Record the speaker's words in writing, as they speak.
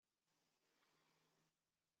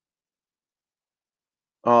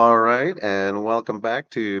All right, and welcome back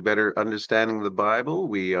to Better Understanding the Bible.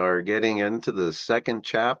 We are getting into the second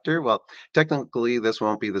chapter. Well, technically, this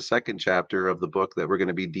won't be the second chapter of the book that we're going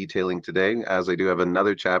to be detailing today, as I do have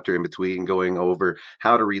another chapter in between going over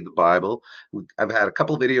how to read the Bible. I've had a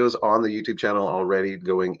couple videos on the YouTube channel already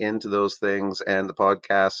going into those things and the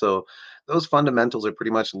podcast. So those fundamentals are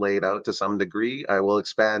pretty much laid out to some degree. I will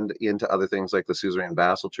expand into other things like the Suzerain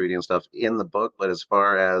Vassal Treaty and stuff in the book, but as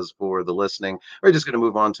far as for the listening, we're just going to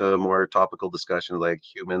move on to a more topical discussion like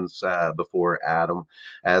humans before Adam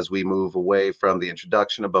as we move away from the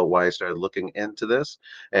introduction about why I started looking into this.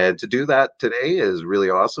 And to do that today is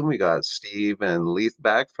really awesome. We got Steve and Leith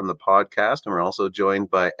back from the podcast, and we're also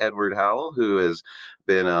joined by Edward Howell, who has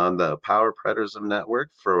been on the Power Preterism Network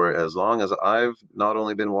for as long as I've not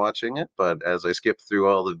only been watching it, but as I skip through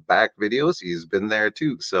all the back videos, he's been there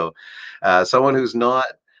too. So, someone who's not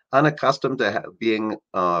unaccustomed to being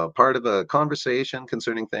part of a conversation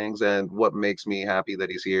concerning things. And what makes me happy that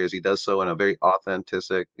he's here is he does so in a very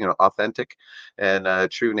authentic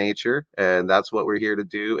and true nature. And that's what we're here to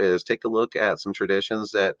do is take a look at some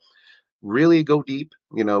traditions that really go deep.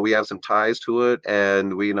 We have some ties to it,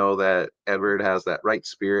 and we know that Edward has that right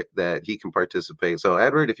spirit that he can participate. So,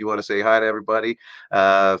 Edward, if you want to say hi to everybody,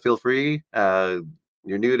 feel free. You're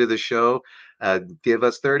new to the show. Give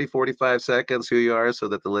us 30, 45 seconds who you are so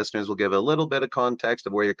that the listeners will give a little bit of context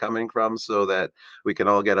of where you're coming from so that we can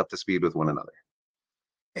all get up to speed with one another.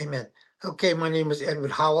 Amen. Okay, my name is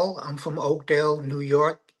Edward Howell. I'm from Oakdale, New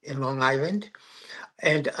York, in Long Island.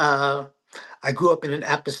 And I grew up in an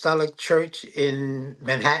apostolic church in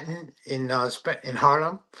Manhattan, in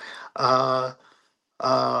Harlem. Uh,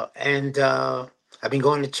 and I've been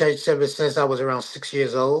going to church ever since I was around 6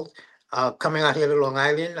 years old. Coming out here to Long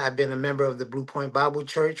Island, I've been a member of the Blue Point Bible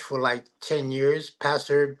Church for like 10 years.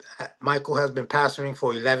 Pastor Michael has been pastoring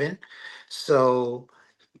for 11. So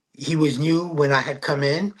he was new when I had come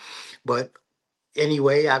in, but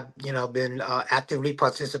anyway, I've been actively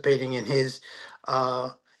participating in his uh,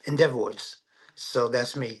 endeavors. So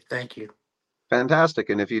that's me. Thank you. Fantastic.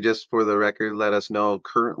 And if you just, for the record, let us know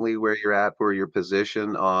currently where you're at for your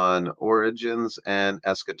position on origins and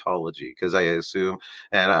eschatology, because I assume,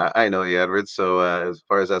 and I know you, Edward. So as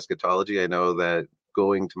far as eschatology, I know that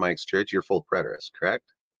going to Mike's church, you're full preterist, correct?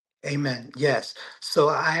 Amen. Yes. So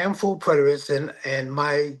I am full preterist, and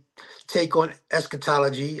my take on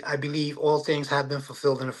eschatology, I believe all things have been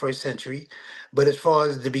fulfilled in the first century. But as far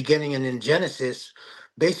as the beginning and in Genesis,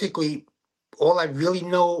 basically all I really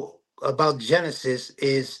know about Genesis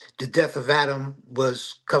is the death of Adam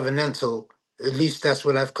was covenantal. At least that's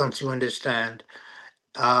what I've come to understand.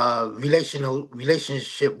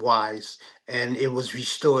 Relationship wise, and it was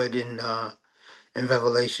restored in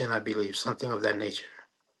Revelation, I believe, something of that nature.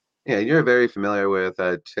 Yeah, you're very familiar with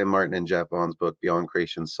Tim Martin and Jeff Vaughn's book, Beyond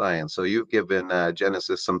Creation Science. So you've given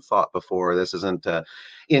Genesis some thought before. This isn't,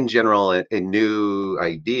 in general, a new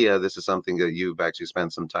idea. This is something that you've actually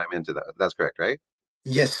spent some time into. That's correct, right?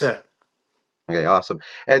 Yes, sir. Okay, awesome.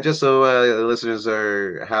 And just so the listeners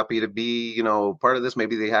are happy to be, part of this,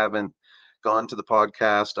 maybe they haven't gone to the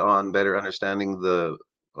podcast on better understanding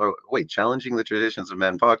or wait, challenging the traditions of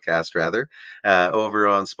men podcast rather, over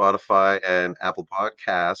on Spotify and Apple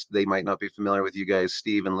Podcast. They might not be familiar with you guys,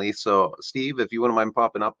 Steve and Lee. So, Steve, if you wouldn't mind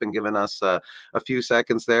popping up and giving us a few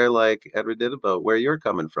seconds there, like Edward did, about where you're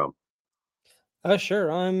coming from.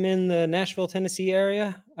 Sure. I'm in the Nashville, Tennessee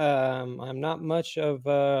area. I'm not much of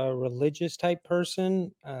a religious type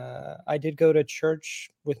person. I did go to church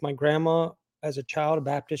with my grandma as a child, a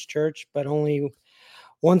Baptist church, but only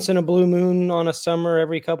once in a blue moon on a summer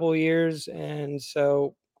every couple of years. And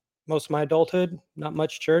so most of my adulthood, not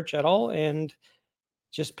much church at all. And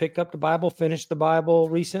just picked up the Bible, finished the Bible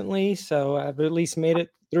recently. So I've at least made it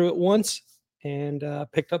through it once and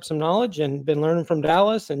picked up some knowledge and been learning from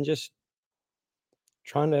Dallas and just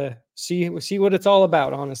trying to see what it's all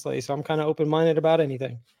about, honestly. So I'm kind of open minded about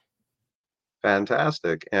anything.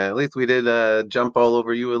 Fantastic. And at least we did jump all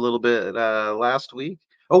over you a little bit last week.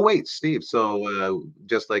 Oh, wait, Steve. So,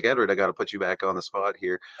 just like Edward, I got to put you back on the spot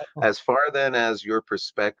here. As far then as your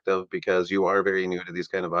perspective, because you are very new to these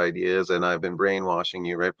kind of ideas, and I've been brainwashing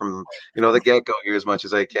you right from the get go here as much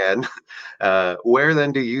as I can. Where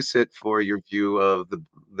then do you sit for your view of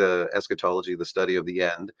the eschatology, the study of the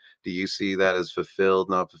end? Do you see that as fulfilled,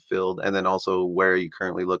 not fulfilled? And then also, where are you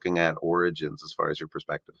currently looking at origins as far as your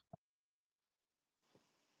perspective?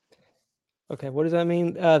 Okay, what does that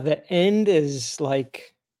mean? The end is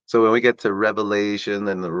like So when we get to Revelation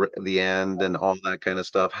and the end and all that kind of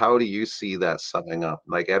stuff, how do you see that summing up?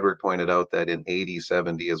 Like Edward pointed out that in AD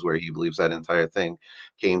 70 is where he believes that entire thing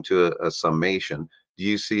came to a summation. Do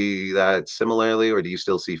you see that similarly, or do you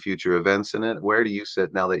still see future events in it? Where do you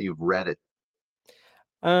sit now that you've read it?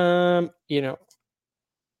 You know,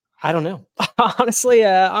 I don't know. Honestly,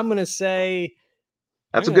 I'm That's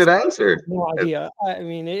a gonna good say I answer. have no Uh, idea. I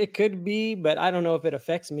mean, it could be, but I don't know if it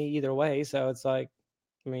affects me either way. So it's like,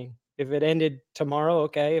 I mean, if it ended tomorrow,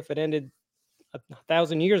 okay. If it ended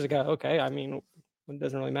 1,000 years ago, okay. I mean, it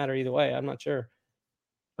doesn't really matter either way. I'm not sure.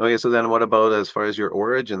 Okay, so then what about as far as your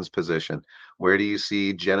origins position? Where do you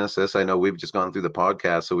see Genesis? I know we've just gone through the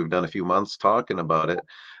podcast, so we've done a few months talking about it.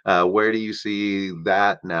 Where do you see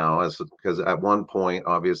that now? As because at one point,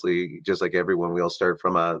 obviously, just like everyone, we all start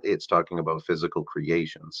from it's talking about physical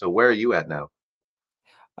creation. So where are you at now?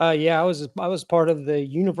 Yeah, I was part of the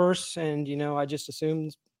universe, and I just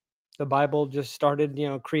assumed the Bible just started,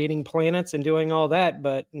 creating planets and doing all that.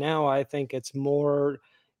 But now I think it's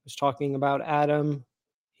talking about Adam,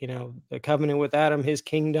 the covenant with Adam, his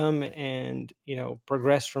kingdom, and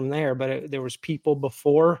progress from there. But there was people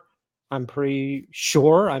before. I'm pretty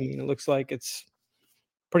sure. I mean, it looks like it's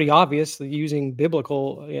pretty obvious that using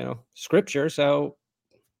biblical, scripture. So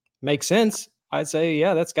makes sense. I'd say,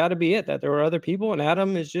 yeah, that's got to be it. That there were other people, and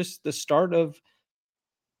Adam is just the start of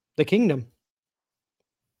the kingdom.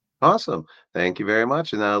 Awesome. Thank you very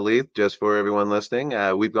much. And Leith, just for everyone listening,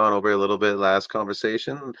 we've gone over a little bit last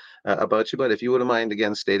conversation about you, but if you wouldn't mind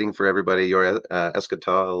again stating for everybody your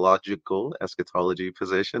eschatology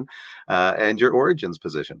position and your origins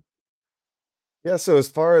position. Yeah, so as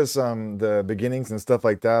far as the beginnings and stuff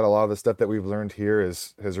like that, a lot of the stuff that we've learned here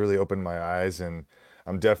has really opened my eyes, and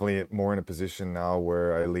I'm definitely more in a position now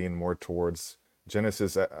where I lean more towards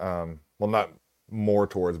Genesis. Well, not more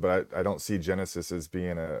towards, but I don't see Genesis as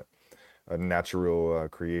being a natural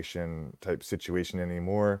creation type situation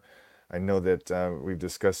anymore. I know that we've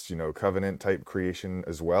discussed, covenant type creation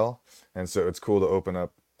as well, and so it's cool to open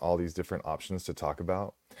up all these different options to talk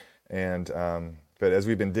about. And but as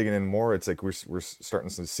we've been digging in more, it's like we're starting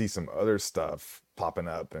to see some other stuff popping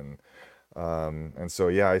up, and so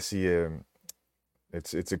yeah, I see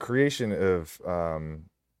it's a creation of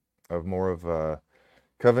more of a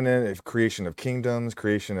covenant, of creation of kingdoms,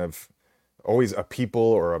 creation of always a people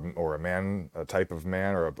or a man, a type of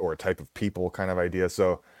man or a type of people kind of idea.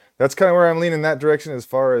 So that's kind of where I'm leaning that direction as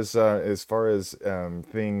far as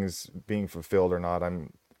things being fulfilled or not.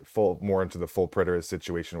 I'm full more into the full preterist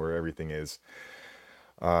situation where everything has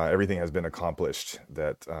been accomplished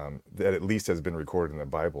that at least has been recorded in the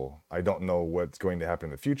Bible. I don't know what's going to happen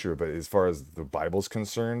in the future, but as far as the Bible's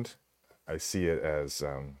concerned, I see it as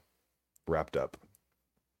wrapped up.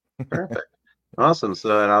 Perfect. Awesome.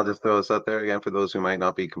 So, and I'll just throw this out there again for those who might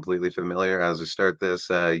not be completely familiar as we start this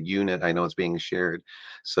unit. I know it's being shared.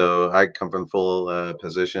 So, I come from full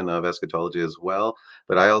position of eschatology as well.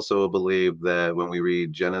 But I also believe that when we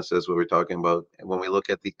read Genesis, what we're talking about, when we look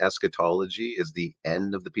at the eschatology, is the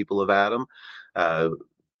end of the people of Adam. Uh,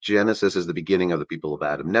 Genesis is the beginning of the people of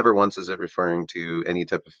Adam. Never once is it referring to any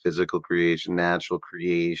type of physical creation, natural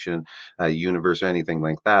creation, universe, or anything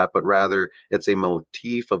like that, but rather it's a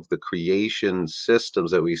motif of the creation systems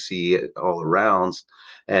that we see all around,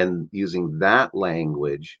 and using that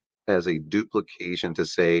language as a duplication to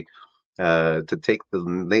say, to take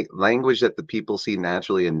the language that the people see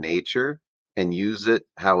naturally in nature and use it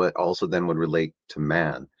how it also then would relate to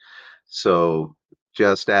man. So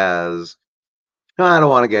just as no, I don't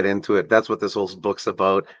want to get into it. That's what this whole book's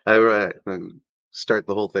about. Start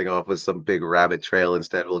the whole thing off with some big rabbit trail.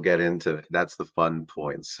 Instead, we'll get into it. That's the fun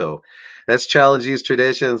point. So let's challenge these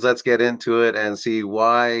traditions. Let's get into it and see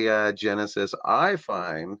why Genesis, I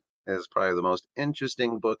find, is probably the most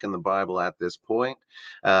interesting book in the Bible at this point.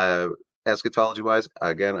 Uh, Eschatology wise,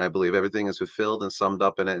 again, I believe everything is fulfilled and summed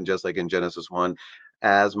up in it. And just like in Genesis 1,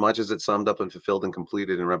 as much as it's summed up and fulfilled and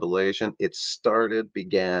completed in Revelation, it started,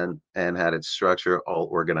 began, and had its structure all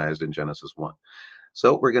organized in Genesis 1.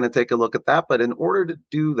 So we're going to take a look at that. But in order to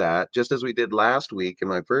do that, just as we did last week in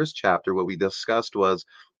my first chapter, what we discussed was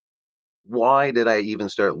why did I even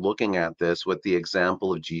start looking at this with the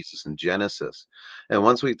example of Jesus in Genesis? And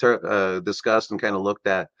once we discussed and kind of look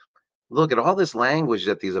at all this language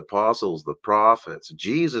that these apostles, the prophets,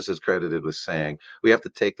 Jesus is credited with saying. We have to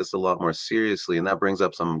take this a lot more seriously, and that brings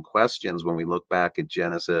up some questions when we look back at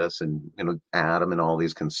Genesis and Adam and all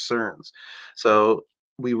these concerns. So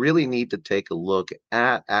we really need to take a look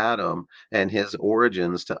at Adam and his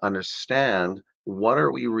origins to understand what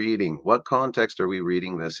are we reading? What context are we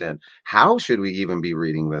reading this in? How should we even be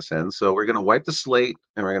reading this in? So we're going to wipe the slate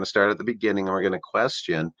and we're going to start at the beginning and we're going to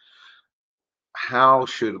question how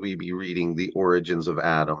should we be reading the origins of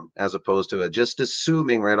Adam as opposed to just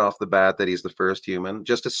assuming right off the bat that he's the first human,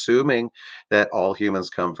 just assuming that all humans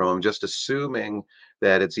come from him, just assuming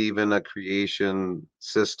that it's even a creation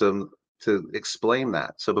system to explain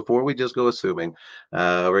that. So before we just go assuming,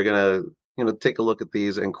 we're gonna take a look at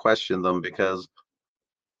these and question them because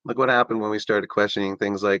look what happened when we started questioning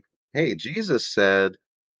things like, hey, Jesus said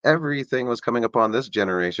everything was coming upon this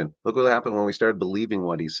generation. Look what happened when we started believing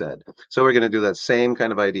what he said. So we're going to do that same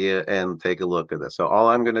kind of idea and take a look at this. So all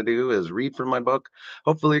I'm going to do is read from my book.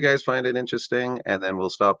 Hopefully you guys find it interesting, and then we'll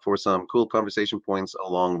stop for some cool conversation points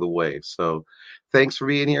along the way. So thanks for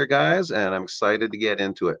being here, guys, and I'm excited to get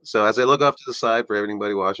into it. So as I look off to the side for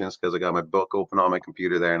everybody watching this, because I got my book open on my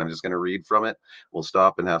computer there, and I'm just going to read from it, we'll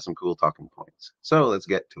stop and have some cool talking points. So let's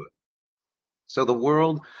get to it. So the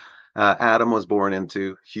world Adam was born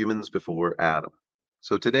into, humans before Adam.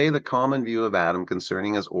 So today, the common view of Adam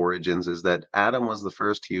concerning his origins is that Adam was the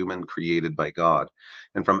first human created by God,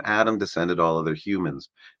 and from Adam descended all other humans.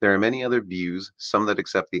 There are many other views, some that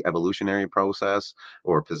accept the evolutionary process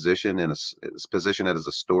or position it as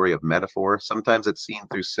a story of metaphor. Sometimes it's seen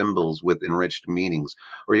through symbols with enriched meanings,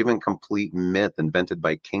 or even complete myth invented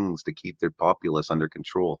by kings to keep their populace under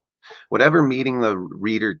control. Whatever meaning the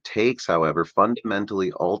reader takes, however,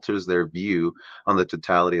 fundamentally alters their view on the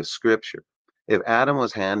totality of Scripture. If Adam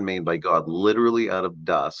was handmade by God literally out of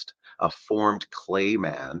dust, a formed clay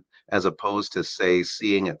man, as opposed to, say,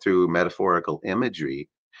 seeing it through metaphorical imagery,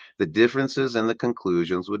 the differences in the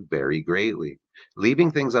conclusions would vary greatly.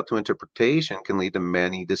 Leaving things up to interpretation can lead to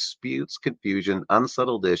many disputes, confusion,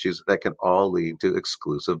 unsettled issues that can all lead to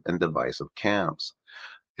exclusive and divisive camps.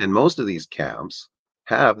 And most of these camps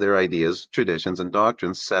have their ideas, traditions, and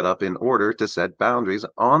doctrines set up in order to set boundaries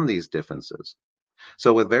on these differences.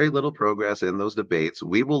 So, with very little progress in those debates,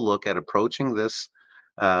 we will look at approaching this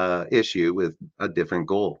issue with a different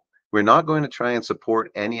goal. We're not going to try and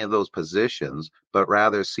support any of those positions, but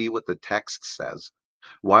rather see what the text says,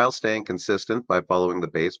 while staying consistent by following the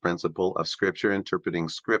base principle of Scripture, interpreting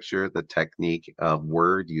Scripture, the technique of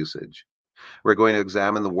word usage. We're going to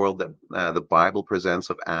examine the world that the Bible presents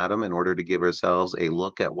of Adam in order to give ourselves a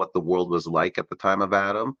look at what the world was like at the time of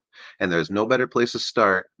Adam. And there's no better place to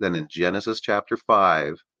start than in Genesis chapter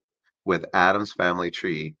 5 with Adam's family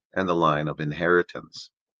tree and the line of inheritance.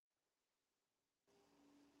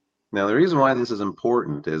 Now, the reason why this is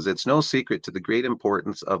important is it's no secret to the great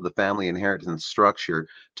importance of the family inheritance structure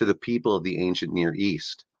to the people of the ancient Near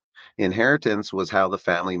East. Inheritance was how the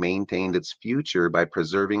family maintained its future by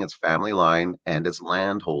preserving its family line and its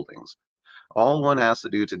land holdings. All one has to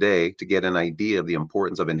do today to get an idea of the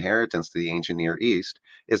importance of inheritance to the ancient Near East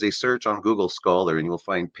is a search on Google Scholar, and you will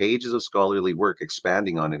find pages of scholarly work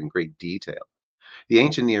expanding on it in great detail. The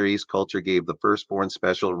ancient Near East culture gave the firstborn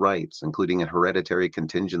special rights, including hereditary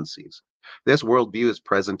contingencies. This worldview is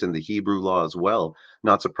present in the Hebrew law as well,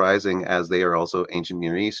 not surprising as they are also ancient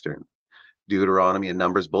Near Eastern. Deuteronomy and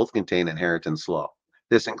Numbers both contain inheritance law.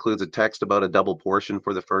 This includes a text about a double portion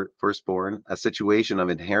for the firstborn, a situation of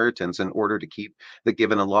inheritance in order to keep the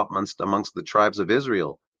given allotments amongst the tribes of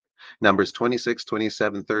Israel. Numbers 26,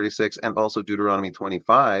 27, 36, and also Deuteronomy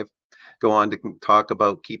 25 go on to talk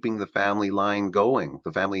about keeping the family line going,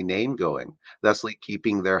 the family name going, thusly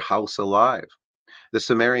keeping their house alive. The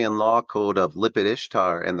Sumerian law code of Lipit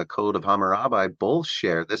Ishtar and the code of Hammurabi both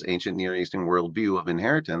share this ancient Near Eastern worldview of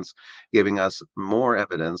inheritance, giving us more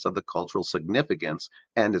evidence of the cultural significance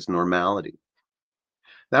and its normality.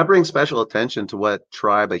 That brings special attention to what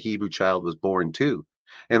tribe a Hebrew child was born to.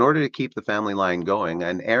 In order to keep the family line going,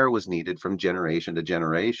 an heir was needed from generation to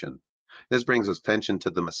generation. This brings us attention to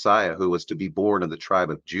the Messiah who was to be born of the tribe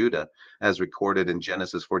of Judah, as recorded in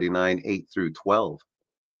Genesis 49, 8 through 12.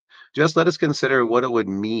 Just let us consider what it would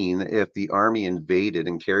mean if the army invaded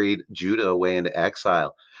and carried Judah away into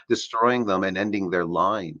exile, destroying them and ending their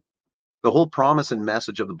line. The whole promise and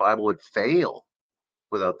message of the Bible would fail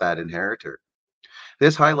without that inheritor.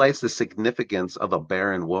 This highlights the significance of a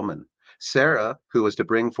barren woman. Sarah, who was to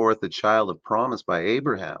bring forth the child of promise by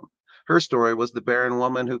Abraham. Her story was the barren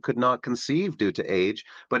woman who could not conceive due to age,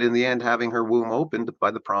 but in the end having her womb opened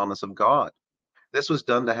by the promise of God. This was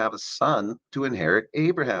done to have a son to inherit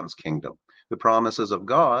Abraham's kingdom, the promises of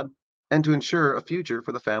God, and to ensure a future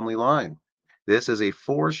for the family line. This is a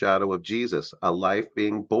foreshadow of Jesus, a life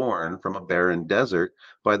being born from a barren desert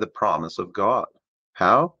by the promise of God.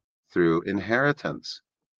 How? Through inheritance.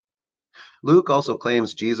 Luke also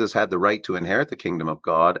claims Jesus had the right to inherit the kingdom of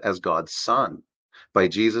God as God's son, by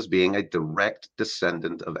Jesus being a direct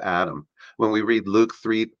descendant of Adam. When we read Luke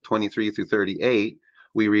 3:23 through 38,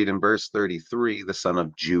 We read in verse 33, the son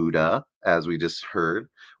of Judah, as we just heard,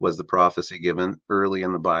 was the prophecy given early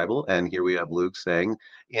in the Bible. And here we have Luke saying,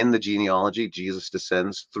 in the genealogy, Jesus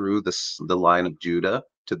descends through the line of Judah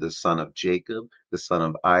to the son of Jacob, the son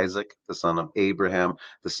of Isaac, the son of Abraham,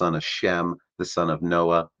 the son of Shem, the son of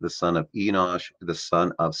Noah, the son of Enosh, the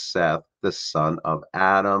son of Seth, the son of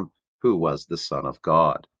Adam, who was the son of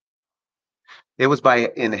God. It was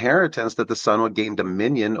by inheritance that the Son would gain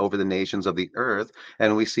dominion over the nations of the earth.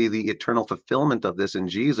 And we see the eternal fulfillment of this in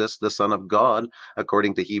Jesus, the Son of God,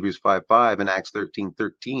 according to Hebrews 5:5 and Acts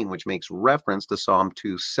 13:13, which makes reference to Psalm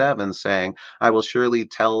 2:7, saying, I will surely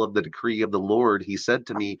tell of the decree of the Lord. He said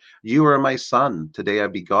to me, you are my son. Today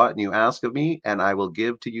I've begotten you. Ask of me, and I will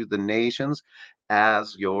give to you the nations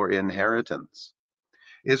as your inheritance.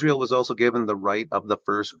 Israel was also given the right of the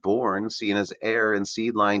firstborn, seen as heir and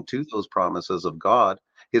seed line to those promises of God,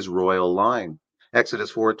 his royal line.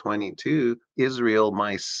 Exodus 4:22, Israel,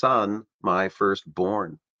 my son, my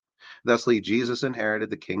firstborn. Thusly, Jesus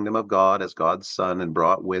inherited the kingdom of God as God's son and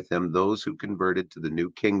brought with him those who converted to the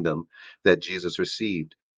new kingdom that Jesus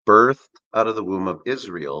received, birthed out of the womb of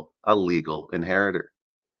Israel, a legal inheritor.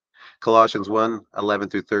 Colossians 1:11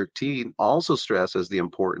 through 13 also stresses the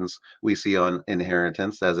importance we see on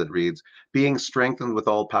inheritance as it reads, being strengthened with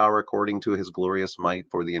all power according to his glorious might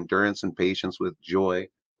for the endurance and patience with joy,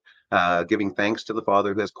 giving thanks to the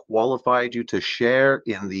Father who has qualified you to share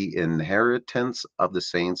in the inheritance of the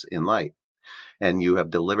saints in light. And you have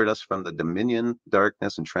delivered us from the dominion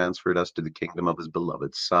darkness and transferred us to the kingdom of his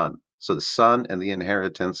beloved Son. So the Son and the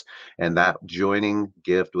inheritance and that joining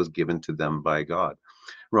gift was given to them by God.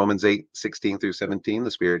 Romans 8:16 through 17, the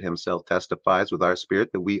Spirit himself testifies with our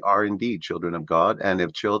spirit that we are indeed children of God, and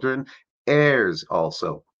if children, heirs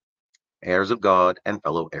also, heirs of God and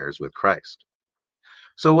fellow heirs with Christ.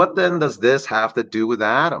 So what then does this have to do with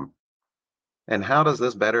Adam? And how does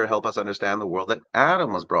this better help us understand the world that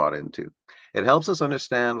Adam was brought into? It helps us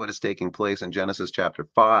understand what is taking place in Genesis chapter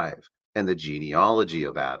 5 and the genealogy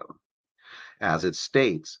of Adam. As it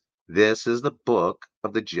states, this is the book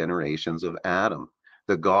of the generations of Adam.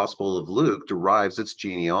 The Gospel of Luke derives its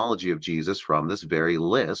genealogy of Jesus from this very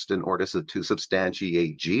list in order to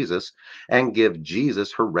substantiate Jesus and give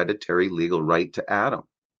Jesus hereditary legal right to Adam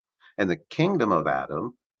and the kingdom of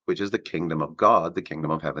Adam, which is the kingdom of God, the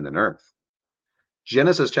kingdom of heaven and earth.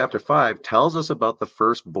 Genesis chapter 5 tells us about the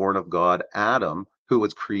firstborn of God, Adam, who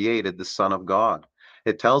was created the Son of God.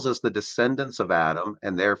 It tells us the descendants of Adam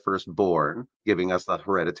and their firstborn, giving us the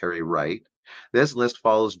hereditary right. This list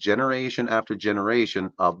follows generation after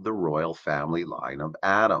generation of the royal family line of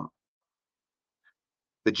Adam.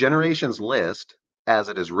 The generations list, as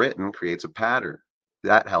it is written, creates a pattern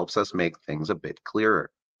that helps us make things a bit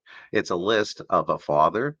clearer. It's a list of a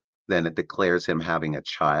father, then it declares him having a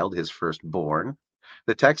child, his firstborn.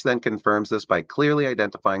 The text then confirms this by clearly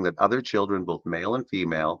identifying that other children, both male and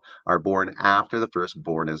female, are born after the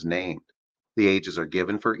firstborn is named. The ages are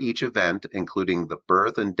given for each event, including the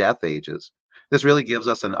birth and death ages. This really gives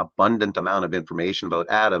us an abundant amount of information about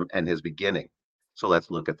Adam and his beginning. So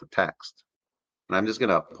let's look at the text. And I'm just going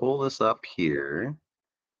to pull this up here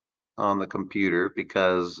on the computer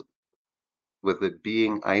because with it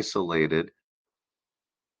being isolated,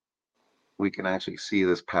 we can actually see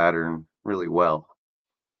this pattern really well.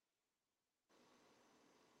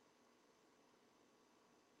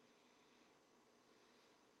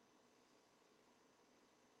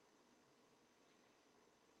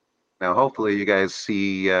 Now, hopefully you guys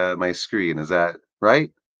see my screen. Is that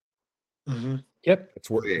right? Mm-hmm. Yep.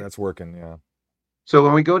 That's working, yeah. So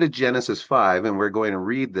when we go to Genesis 5, and we're going to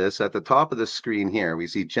read this at the top of the screen here, we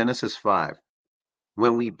see Genesis 5.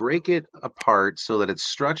 When we break it apart so that it's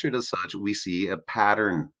structured as such, we see a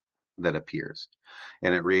pattern that appears.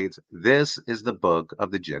 And it reads, this is the book of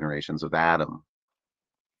the generations of Adam.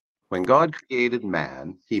 When God created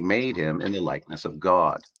man, he made him in the likeness of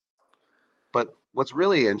God. But what's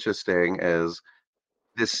really interesting is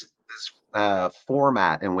this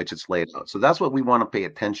format in which it's laid out. So that's what we want to pay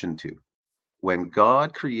attention to. When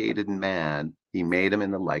God created man, he made him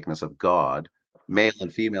in the likeness of God. Male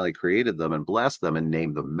and female, he created them and blessed them and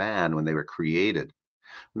named them man when they were created.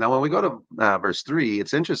 Now, when we go to verse 3,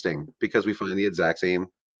 it's interesting because we find the exact same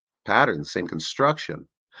pattern, same construction.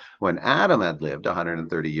 When Adam had lived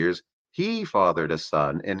 130 years, he fathered a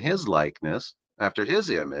son in his likeness, after his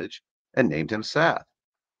image, and named him Seth.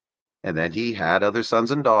 And then he had other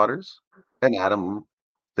sons and daughters, and Adam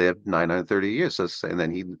lived 930 years. And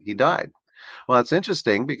then he died. Well, it's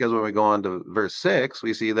interesting because when we go on to verse 6,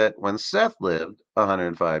 we see that when Seth lived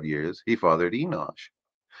 105 years, he fathered Enosh.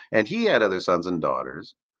 And he had other sons and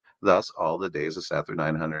daughters. Thus, all the days of Seth are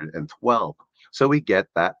 912. So we get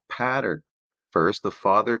that pattern. First, the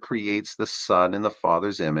Father creates the Son in the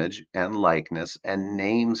Father's image and likeness and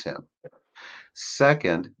names him.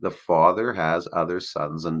 Second, the Father has other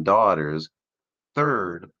sons and daughters.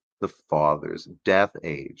 Third, the Father's death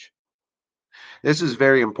age. This is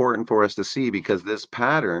very important for us to see because this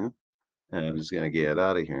pattern, and I'm just going to get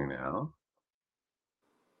out of here now.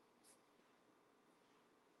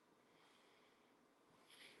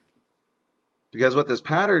 Because what this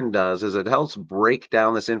pattern does is it helps break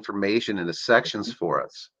down this information into sections for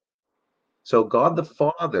us. So God the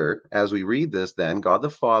Father, as we read this then, God the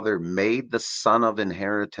Father made the son of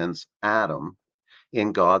inheritance, Adam,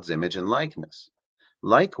 in God's image and likeness.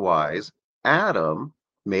 Likewise, Adam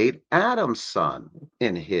made Adam's son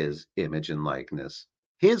in his image and likeness,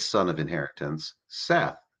 his son of inheritance,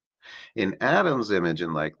 Seth. In Adam's image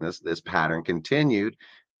and likeness, this pattern continued,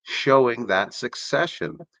 showing that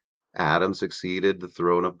succession. Adam succeeded the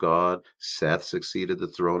throne of God, Seth succeeded the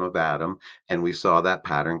throne of Adam, and we saw that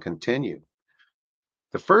pattern continue.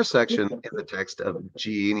 The first section in the text of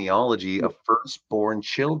genealogy of firstborn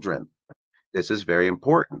children. This is very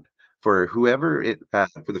important for whoever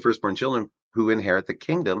for the firstborn children who inherit the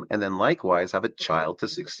kingdom and then likewise have a child to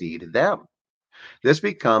succeed them. This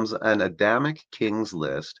becomes an Adamic king's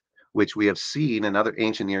list, which we have seen in other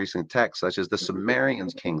ancient Near Eastern texts, such as the Sumerian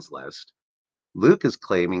king's list. Luke is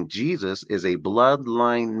claiming Jesus is a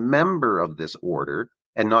bloodline member of this order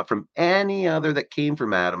and not from any other that came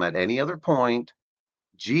from Adam at any other point.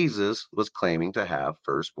 Jesus was claiming to have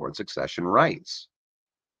firstborn succession rights.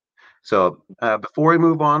 So before we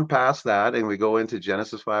move on past that and we go into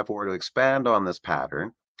Genesis 5:4 to expand on this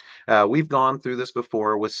pattern, we've gone through this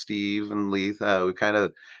before with Steve and Leith.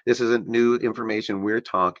 This isn't new information we're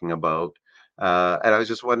talking about. And I was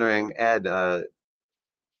just wondering, Ed,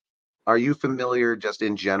 are you familiar just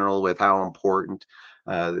in general with how important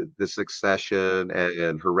the succession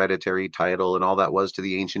and hereditary title and all that was to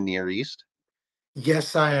the ancient Near East?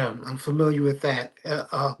 Yes, I am. I'm familiar with that,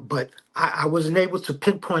 but I wasn't able to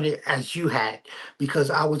pinpoint it as you had because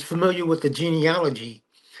I was familiar with the genealogy,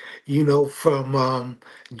 from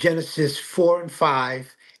Genesis 4 and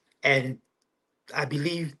 5, and I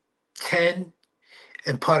believe 10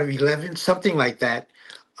 and part of 11, something like that.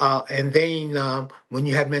 And then when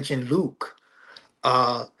you had mentioned Luke,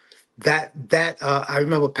 uh, that I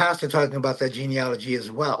remember Pastor talking about that genealogy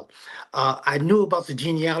as well. I knew about the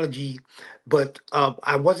genealogy, but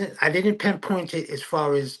I didn't pinpoint it as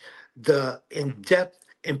far as the in-depth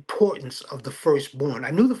importance of the firstborn.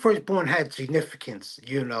 I knew the firstborn had significance,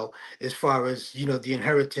 as far as, the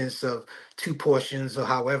inheritance of two portions or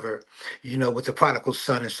however, with the prodigal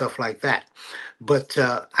son and stuff like that. But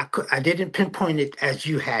I didn't pinpoint it as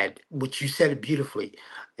you had, which you said it beautifully.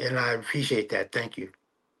 And I appreciate that. Thank you.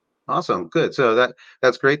 Awesome, good. So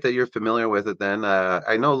that's great that you're familiar with it then.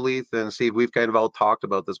 I know Leith and Steve, we've kind of all talked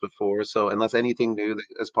about this before. So unless anything new that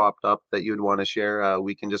has popped up that you'd want to share,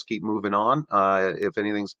 we can just keep moving on. If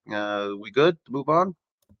anything's, we good to move on?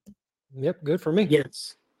 Yep, good for me.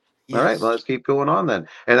 Yes. All right, well, let's keep going on then.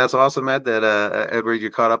 And that's awesome, Ed, that Edward, you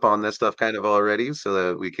caught up on this stuff kind of already so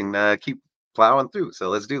that we can keep plowing through. So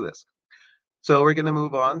let's do this. So we're going to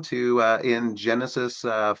move on to in Genesis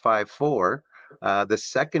 5:4. The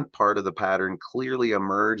second part of the pattern clearly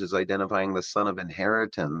emerges, identifying the son of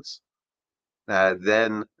inheritance,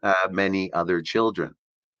 then many other children.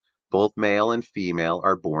 Both male and female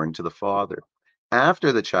are born to the father.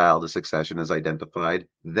 After the child of succession is identified,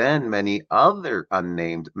 then many other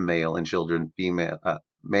unnamed male and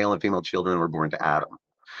female children were born to Adam.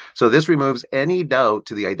 So this removes any doubt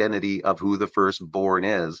to the identity of who the firstborn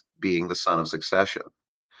is, being the son of succession.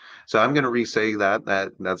 So I'm going to re-say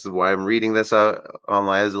that's why I'm reading this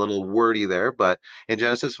online. It's a little wordy there, but in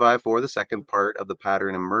Genesis 5:4, the second part of the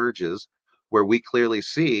pattern emerges, where we clearly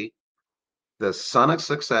see the son of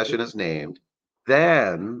succession is named.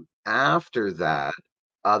 Then after that,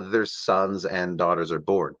 other sons and daughters are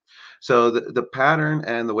born. So the pattern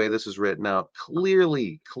and the way this is written out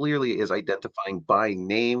clearly is identifying by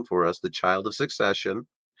name for us the child of succession,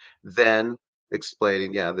 then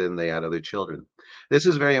explaining, then they had other children. This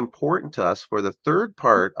is very important to us, for the third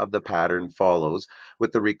part of the pattern follows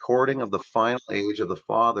with the recording of the final age of the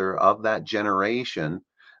father of that generation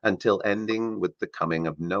until ending with the coming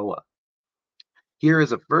of Noah. Here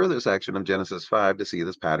is a further section of Genesis 5 to see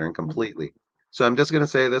this pattern completely. So I'm just going to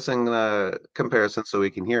say this in comparison so we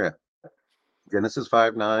can hear it. Genesis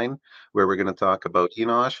 5:9, where we're going to talk about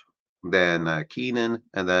Enosh, then Kenan,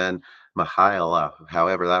 and then Mahila,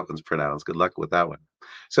 however that one's pronounced. Good luck with that one.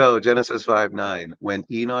 So Genesis 5:9, when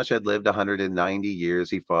Enosh had lived 190 years,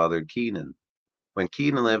 he fathered Kenan. When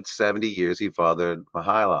Kenan lived 70 years, he fathered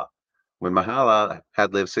Mahalalel. When Mahalalel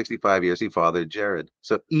had lived 65 years, he fathered Jared.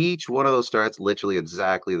 So each one of those starts literally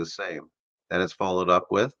exactly the same. Then it's followed up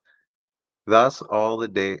with, thus all the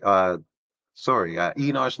day,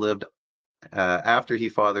 Enosh lived after he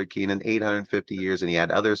fathered Kenan 850 years, and he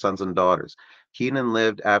had other sons and daughters. Kenan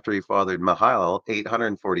lived after he fathered Mahalalel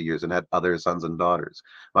 840 years and had other sons and daughters.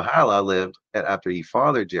 Mahalalel lived after he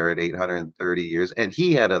fathered Jared 830 years, and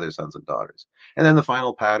he had other sons and daughters. And then the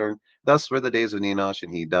final pattern, thus were the days of Enosh,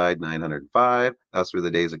 and he died 905. Thus were the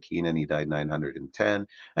days of Kenan, he died 910.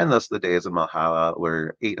 And thus the days of Mahalalel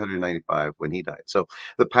were 895 when he died. So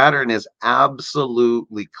the pattern is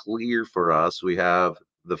absolutely clear for us. We have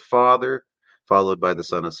the father, followed by the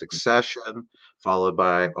son of succession, followed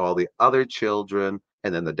by all the other children,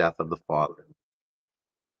 and then the death of the father.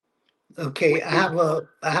 Okay, I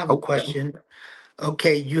have a question.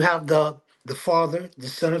 Okay, you have the father, the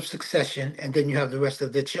son of succession, and then you have the rest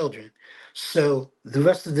of the children. So the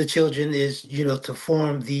rest of the children is, to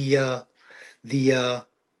form the uh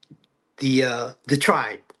the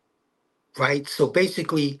tribe, right? So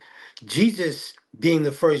basically, Jesus being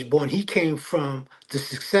the firstborn, he came from the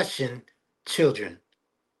succession children.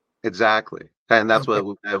 Exactly. And that's Okay.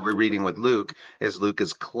 what we're reading with Luke, is Luke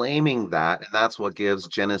is claiming that, and that's what gives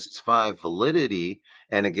Genesis 5 validity,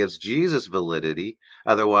 and it gives Jesus validity.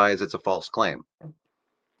 Otherwise, it's a false claim.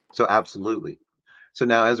 So absolutely. So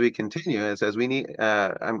now, as we continue, it says we need,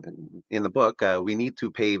 in the book, we need to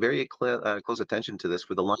pay very close attention to this,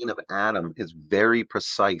 for the line of Adam is very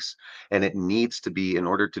precise, and it needs to be in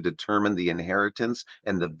order to determine the inheritance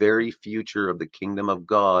and the very future of the kingdom of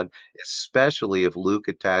God, especially if Luke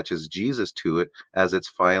attaches Jesus to it as its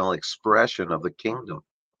final expression of the kingdom.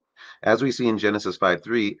 As we see in Genesis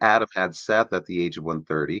 5:3, Adam had Seth at the age of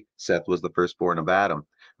 130. Seth was the firstborn of Adam,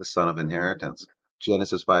 the son of inheritance.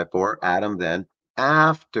 Genesis 5:4, Adam then,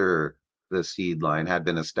 after the seed line had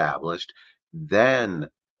been established, then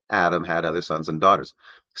Adam had other sons and daughters.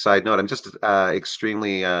 Side note, I'm just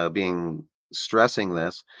extremely being stressing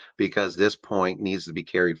this because this point needs to be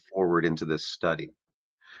carried forward into this study.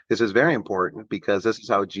 This is very important because this is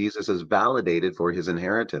how Jesus is validated for his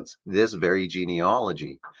inheritance. This very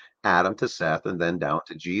genealogy, Adam to Seth, and then down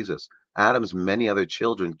to Jesus. Adam's many other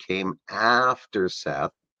children came after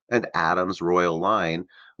Seth, and Adam's royal line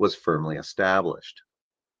was firmly established.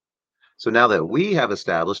 So now that we have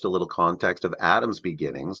established a little context of Adam's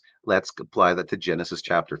beginnings, let's apply that to Genesis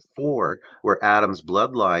chapter 4, where Adam's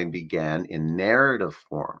bloodline began in narrative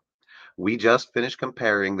form. We just finished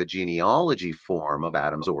comparing the genealogy form of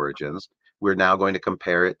Adam's origins. We're now going to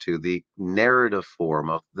compare it to the narrative form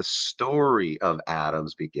of the story of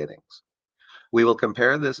Adam's beginnings. We will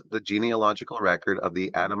compare the genealogical record of the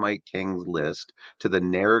Adamite kings list to the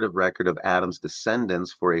narrative record of Adam's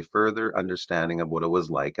descendants for a further understanding of what it was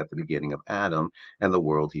like at the beginning of Adam and the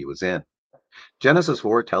world he was in. Genesis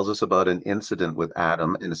 4 tells us about an incident with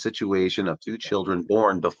Adam in a situation of two children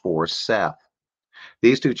born before Seth.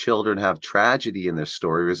 These two children have tragedy in their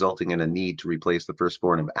story, resulting in a need to replace the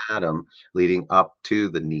firstborn of Adam, leading up to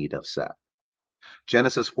the need of Seth.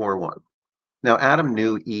 Genesis 4:1. Now Adam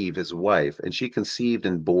knew Eve, his wife, and she conceived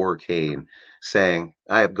and bore Cain, saying,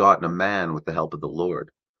 I have gotten a man with the help of the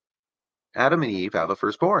Lord. Adam and Eve have a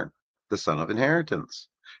firstborn, the son of inheritance,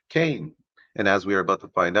 Cain. And as we are about to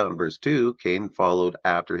find out in verse 2, Cain followed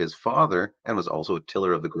after his father and was also a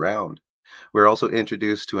tiller of the ground. We're also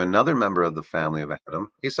introduced to another member of the family of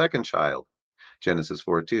Adam, a second child, Genesis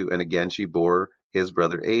 4:2. And again, she bore his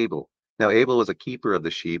brother Abel. Now, Abel was a keeper of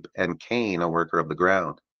the sheep, and Cain a worker of the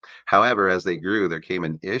ground. However, as they grew, there came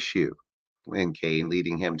an issue in Cain,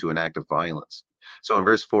 leading him to an act of violence. So in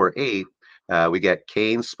verse 4:8, we get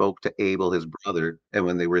Cain spoke to Abel, his brother, and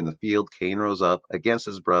when they were in the field, Cain rose up against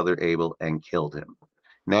his brother Abel and killed him.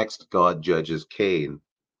 Next, God judges Cain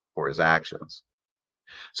for his actions.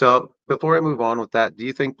 So before I move on with that, do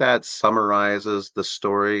you think that summarizes the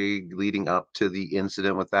story leading up to the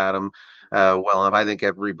incident with Adam? Well, I think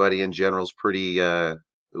everybody in general is pretty,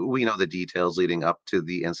 we know the details leading up to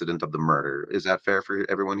the incident of the murder. Is that fair for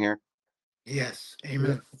everyone here? Yes.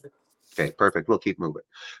 Amen. Okay, perfect. We'll keep moving.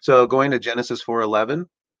 So going to Genesis 4:11,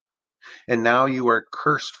 and now you are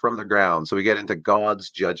cursed from the ground. So we get into God's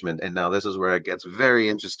judgment. And now this is where it gets very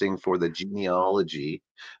interesting for the genealogy,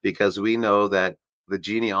 because we know that the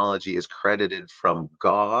genealogy is credited from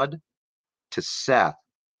God to Seth.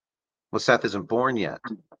 Well, Seth isn't born yet.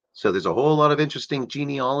 So there's a whole lot of interesting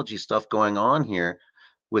genealogy stuff going on here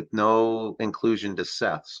with no inclusion to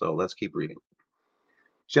Seth. So let's keep reading.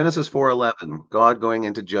 Genesis 4:11, God going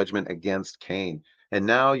into judgment against Cain. And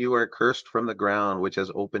now you are cursed from the ground, which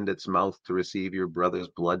has opened its mouth to receive your brother's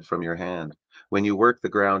blood from your hand. When you work the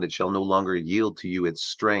ground, it shall no longer yield to you its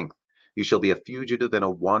strength. You shall be a fugitive and a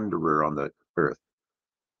wanderer on the earth.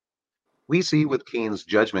 We see with Cain's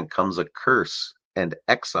judgment comes a curse and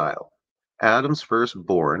exile. Adam's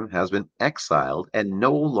firstborn has been exiled and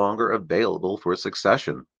no longer available for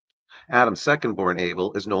succession. Adam's secondborn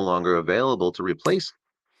Abel is no longer available to replace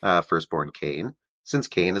firstborn Cain, since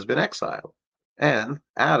Cain has been exiled. And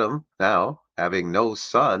Adam, now having no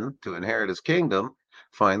son to inherit his kingdom,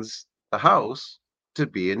 finds the house to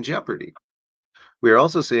be in jeopardy. We are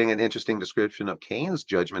also seeing an interesting description of Cain's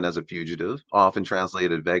judgment as a fugitive, often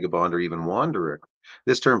translated vagabond or even wanderer.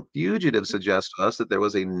 This term fugitive suggests to us that there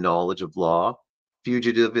was a knowledge of law.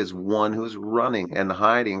 Fugitive is one who's running and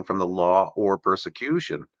hiding from the law or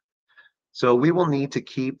persecution. So we will need to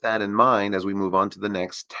keep that in mind as we move on to the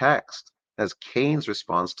next text, as Cain's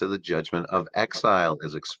response to the judgment of exile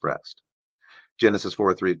is expressed. Genesis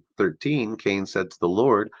 4:13, Cain said to the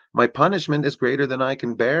Lord, "My punishment is greater than I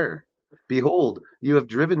can bear. Behold, you have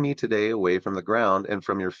driven me today away from the ground and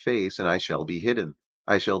from your face, and I shall be hidden.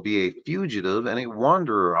 I shall be a fugitive and a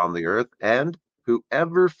wanderer on the earth, and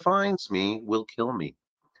whoever finds me will kill me."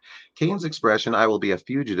 Cain's expression, "I will be a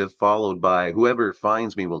fugitive," followed by "whoever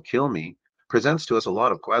finds me will kill me," presents to us a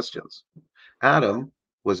lot of questions. Adam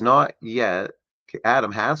was not yet,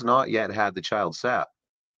 Adam has not yet had the child Seth,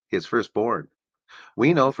 his firstborn.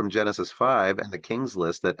 We know from Genesis 5 and the King's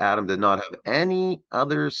List that Adam did not have any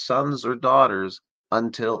other sons or daughters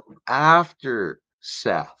until after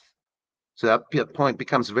Seth. So that point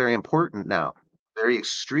becomes very important now, very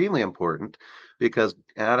extremely important, because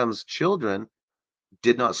Adam's children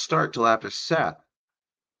did not start till after Seth.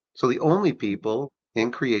 So the only people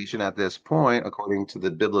in creation at this point, according to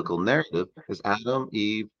the biblical narrative, is Adam,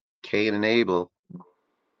 Eve, Cain, and Abel.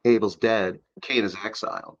 Abel's dead. Cain is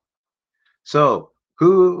exiled. So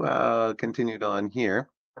who continued on here?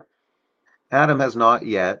 Adam has not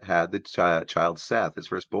yet had the child Seth, his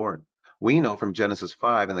firstborn. We know from Genesis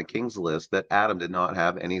 5 and the King's List that Adam did not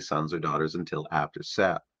have any sons or daughters until after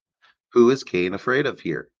Seth. Who is Cain afraid of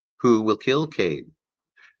here? Who will kill Cain?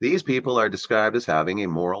 These people are described as having a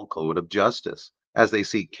moral code of justice, as they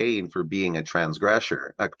see Cain for being a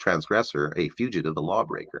transgressor, a fugitive, a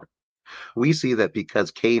lawbreaker. We see that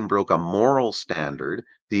because Cain broke a moral standard,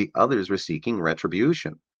 the others were seeking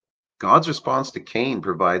retribution. God's response to Cain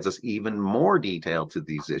provides us even more detail to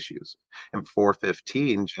these issues. In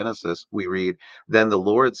 4:15 Genesis, we read, "Then the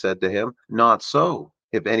Lord said to him, Not so.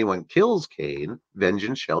 If anyone kills Cain,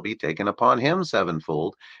 vengeance shall be taken upon him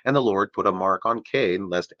sevenfold. And the Lord put a mark on Cain,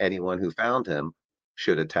 lest anyone who found him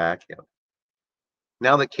should attack him."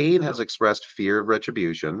 Now that Cain has expressed fear of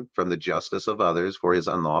retribution from the justice of others for his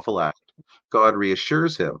unlawful act, God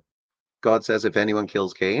reassures him. God says if anyone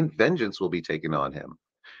kills Cain, vengeance will be taken on him.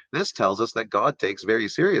 This tells us that God takes very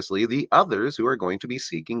seriously the others who are going to be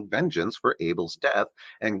seeking vengeance for Abel's death,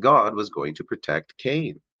 and God was going to protect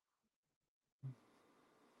Cain.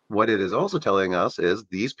 What it is also telling us is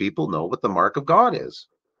these people know what the mark of God is.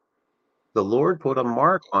 The Lord put a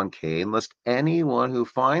mark on Cain, lest anyone who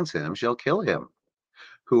finds him shall kill him.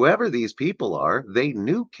 Whoever these people are, they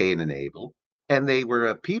knew Cain and Abel, and they were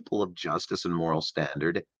a people of justice and moral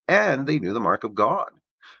standard, and they knew the mark of God.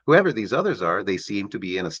 Whoever these others are, they seem to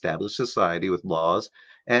be an established society with laws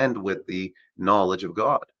and with the knowledge of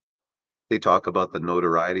God. They talk about the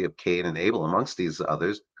notoriety of Cain and Abel amongst these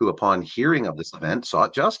others, who, upon hearing of this event,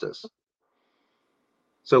 sought justice.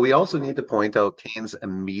 So we also need to point out Cain's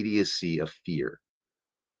immediacy of fear.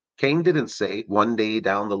 Cain didn't say, "One day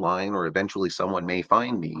down the line, or eventually someone may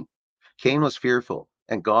find me." Cain was fearful,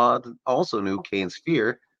 and God also knew Cain's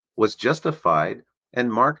fear was justified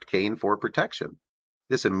and marked Cain for protection.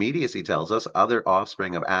 This immediacy tells us other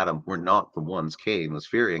offspring of Adam were not the ones Cain was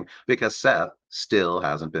fearing, because Seth still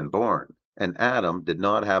hasn't been born, and Adam did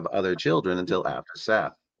not have other children until after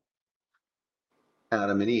Seth.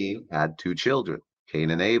 Adam and Eve had two children,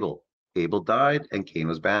 Cain and Abel. Abel died and Cain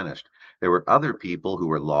was banished. There were other people who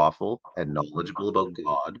were lawful and knowledgeable about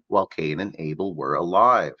God, while Cain and Abel were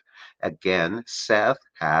alive. Again, Seth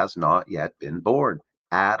has not yet been born.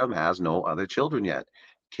 Adam has no other children yet.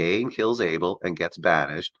 Cain kills Abel and gets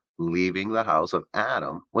banished, leaving the house of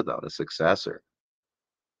Adam without a successor.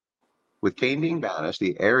 With Cain being banished,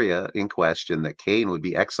 the area in question that Cain would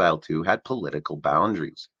be exiled to had political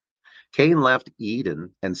boundaries. Cain left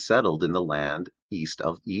Eden and settled in the land east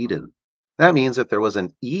of Eden. That means if there was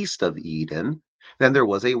an east of Eden, then there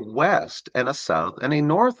was a west and a south and a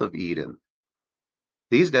north of Eden.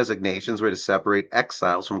 These designations were to separate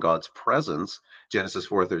exiles from God's presence. Genesis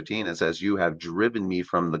 4:13, it says, "You have driven me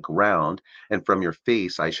from the ground, and from your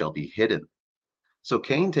face I shall be hidden." So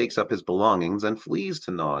Cain takes up his belongings and flees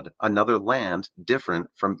to Nod, another land different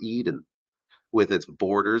from Eden, with its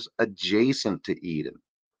borders adjacent to Eden.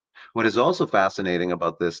 What is also fascinating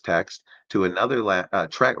about this text to another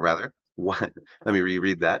trek rather, what, let me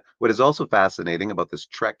reread that. What is also fascinating about this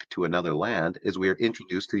trek to another land is we are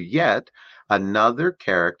introduced to yet another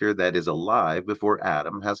character that is alive before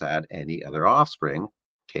Adam has had any other offspring,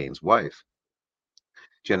 Cain's wife.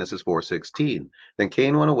 Genesis 4:16. Then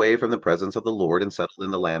Cain went away from the presence of the Lord and settled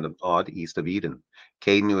in the land of Nod, east of Eden.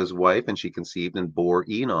 Cain knew his wife, and she conceived and bore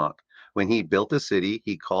Enoch. When he built a city,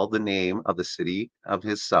 he called the name of the city of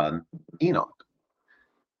his son Enoch.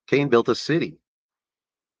 Cain built a city.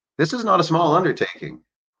 This is not a small undertaking.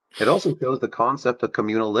 It also shows the concept of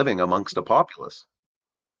communal living amongst a populace.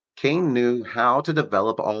 Cain knew how to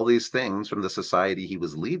develop all these things from the society he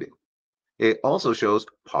was leaving. It also shows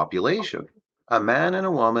population. A man and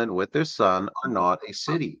a woman with their son are not a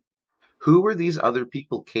city. Who were these other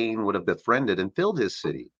people Cain would have befriended and filled his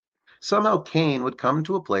city? Somehow Cain would come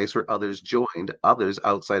to a place where others joined, others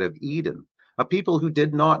outside of Eden, a people who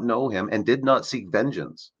did not know him and did not seek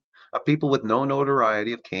vengeance, a people with no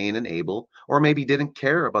notoriety of Cain and Abel, or maybe didn't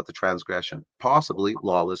care about the transgression, possibly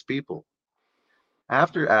lawless people.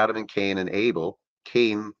 After Adam and Cain and Abel,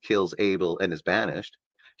 Cain kills Abel and is banished.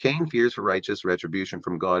 Cain fears for righteous retribution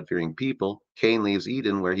from God fearing people. Cain leaves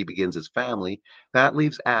Eden where he begins his family. That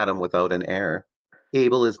leaves Adam without an heir.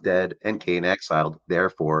 Abel is dead and Cain exiled.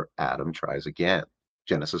 Therefore, Adam tries again.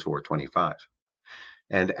 Genesis 4:25.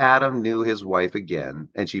 And Adam knew his wife again,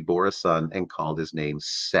 and she bore a son and called his name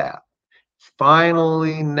Seth.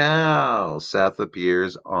 Finally, now Seth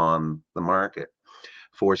appears on the market.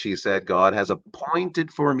 For she said, God has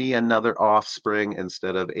appointed for me another offspring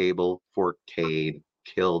instead of Abel, for Cain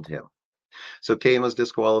killed him. So Cain was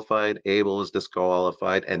disqualified, Abel was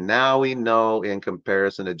disqualified, and now we know in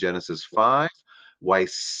comparison to Genesis 5 why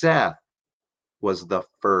Seth was the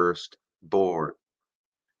firstborn.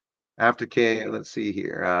 After Cain, let's see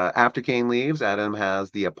here. After Cain leaves, Adam has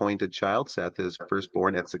the appointed child, Seth, his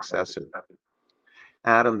firstborn and successor.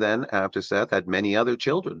 Adam then, after Seth, had many other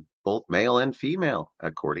children, both male and female,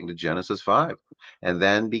 according to Genesis 5, and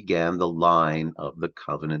then began the line of the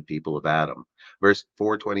covenant people of Adam. Verse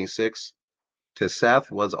 426, to Seth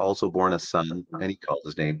was also born a son, and he called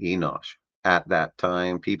his name Enosh. At that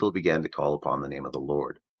time, people began to call upon the name of the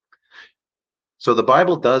Lord. So the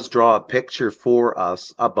Bible does draw a picture for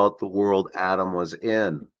us about the world Adam was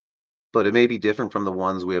in, but it may be different from the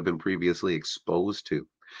ones we have been previously exposed to.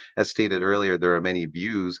 As stated earlier, there are many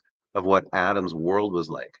views of what Adam's world was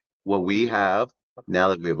like. What we have, now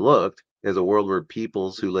that we've looked, is a world where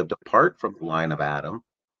peoples who lived apart from the line of Adam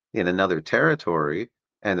in another territory,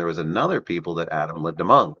 and there was another people that Adam lived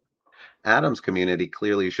among. Adam's community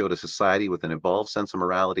clearly showed a society with an evolved sense of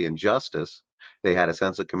morality and justice. They had a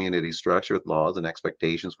sense of community structure with laws and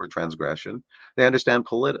expectations for transgression. They understand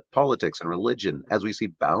politics and religion as we see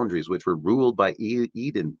boundaries which were ruled by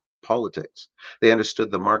Eden politics. They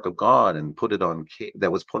understood the mark of God and put it on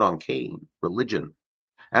that was put on Cain, religion.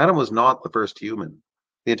 Adam was not the first human.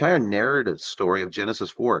 The entire narrative story of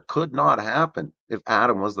Genesis 4 could not happen if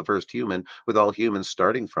Adam was the first human, with all humans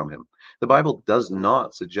starting from him. The Bible does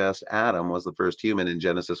not suggest Adam was the first human in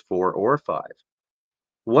Genesis 4 or 5.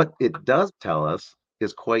 What it does tell us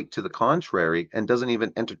is quite to the contrary and doesn't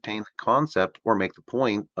even entertain the concept or make the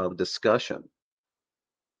point of discussion.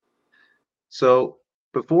 So,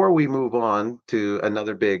 before we move on to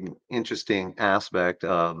another big interesting aspect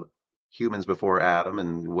of humans before Adam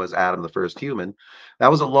and was Adam the first human,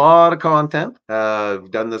 that was a lot of content.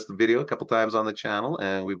 I've done this video a couple times on the channel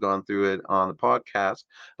and we've gone through it on the podcast,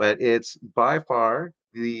 but it's by far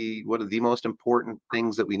the one of the most important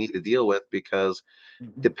things that we need to deal with because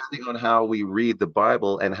depending on how we read the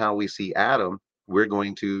Bible and how we see Adam, we're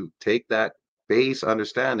going to take that base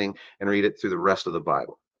understanding and read it through the rest of the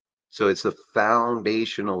Bible. So it's the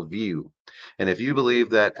foundational view. And if you believe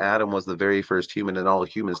that Adam was the very first human and all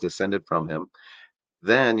humans descended from him,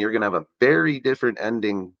 then you're going to have a very different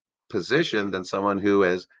ending position than someone who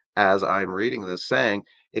is, as I'm reading this, saying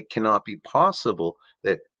it cannot be possible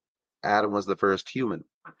that Adam was the first human.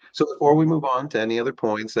 So before we move on to any other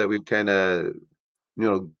points that we've kind of,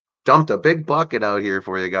 dumped a big bucket out here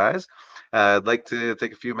for you guys. I'd like to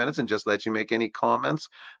take a few minutes and just let you make any comments.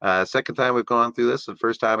 Second time we've gone through this. The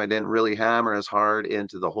first time I didn't really hammer as hard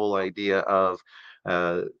into the whole idea of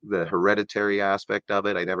the hereditary aspect of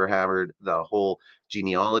it. I never hammered the whole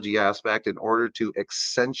genealogy aspect in order to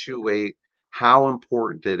accentuate how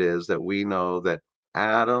important it is that we know that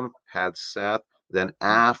Adam had Seth, then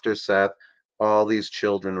after Seth, all these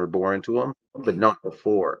children were born to him, but not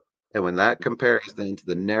before. And when that compares then to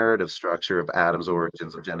the narrative structure of Adam's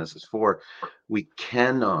origins of Genesis 4, we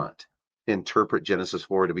cannot interpret Genesis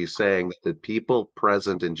 4 to be saying that the people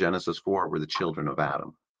present in Genesis 4 were the children of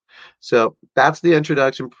Adam. So that's the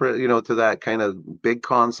introduction, to that kind of big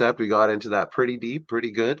concept. We got into that pretty deep,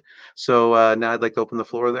 pretty good. So now I'd like to open the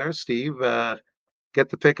floor there. Steve, get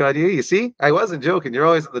the pick on you. You see, I wasn't joking. You're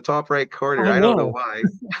always in the top right corner. I I don't know know. why.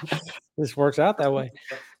 This works out that way.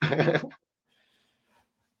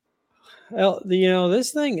 Well,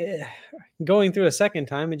 this thing going through a second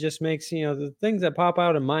time, it just makes, the things that pop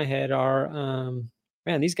out in my head are,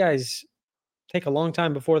 man, these guys take a long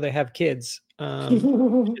time before they have kids.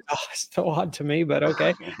 It's so odd to me, but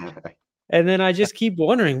okay. And then I just keep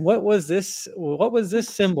wondering, what was this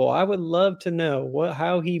symbol? I would love to know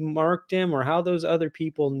how he marked him, or how those other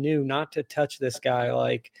people knew not to touch this guy.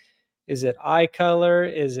 Like, is it eye color?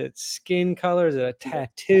 Is it skin color? Is it a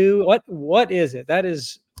tattoo? What is it? That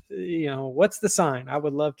is, what's the sign? I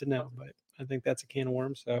would love to know, but I think that's a can of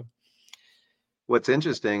worms. So What's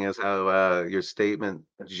interesting is how your statement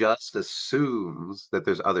just assumes that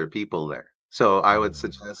there's other people there. So I would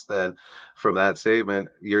suggest that from that statement,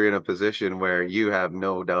 you're in a position where you have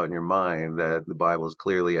no doubt in your mind that the Bible is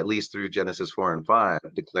clearly, at least through Genesis 4 and 5,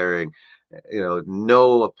 declaring,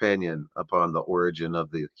 no opinion upon the origin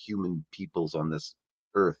of the human peoples on this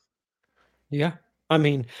earth. yeah. I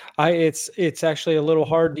mean, it's actually a little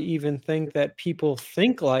hard to even think that people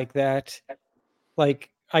think like that. Like,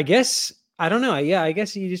 I guess, I don't know. Yeah, I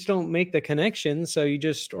guess you just don't make the connection. So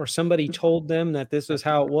or somebody told them that this was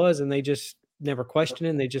how it was, and they just never questioned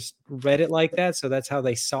it, and they just read it like that. So that's how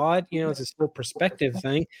they saw it. It's this whole perspective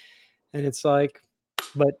thing. And it's like,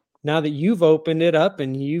 but now that you've opened it up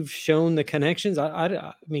and you've shown the connections,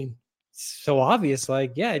 I mean, so obvious,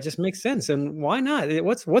 like, yeah, it just makes sense. And why not?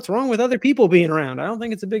 What's wrong with other people being around? I don't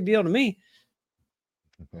think it's a big deal to me.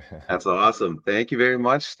 That's awesome. Thank you very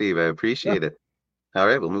much, Steve. I appreciate it. All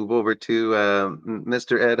right, we'll move over to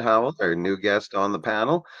Mr. Ed Howell, our new guest on the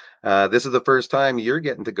panel. This is the first time you're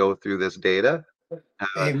getting to go through this data.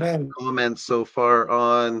 Amen. Comments so far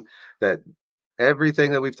on that,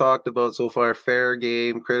 everything that we've talked about so far, fair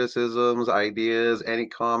game, criticisms, ideas, any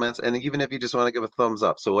comments, and even if you just want to give a thumbs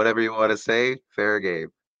up. So whatever you want to say, fair game.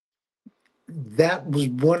 That was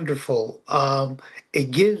wonderful. It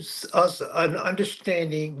gives us an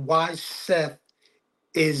understanding why Seth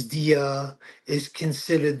is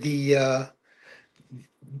considered the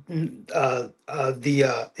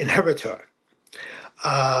inheritor,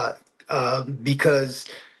 because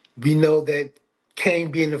we know that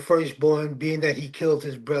Cain, being the firstborn, being that he killed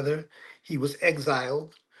his brother, he was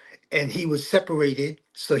exiled and he was separated,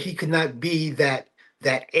 so he could not be that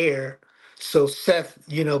heir. So Seth,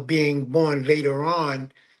 being born later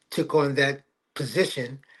on, took on that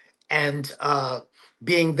position, and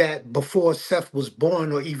being that before Seth was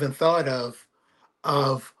born or even thought of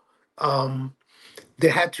um,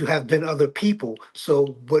 there had to have been other people.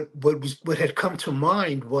 So what had come to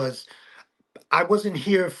mind was, I wasn't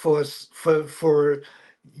here for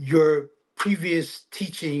your previous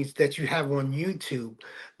teachings that you have on YouTube,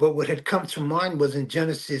 but what had come to mind was in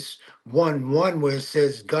Genesis 1:1, where it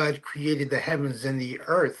says God created the heavens and the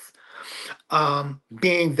earth,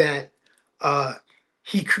 being that uh,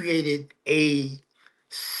 He created a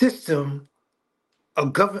system, a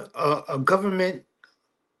government,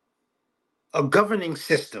 a governing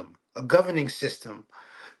system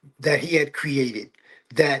that He had created,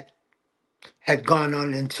 that had gone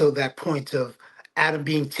on until that point of Adam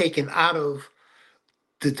being taken out of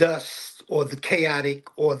the dust or the chaotic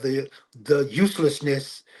or the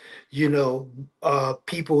uselessness,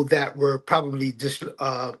 people that were probably just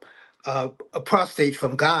apostate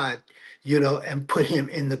from God, and put him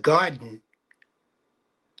in the garden,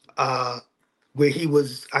 uh, where he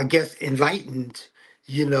was, I guess, enlightened,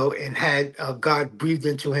 and had God breathed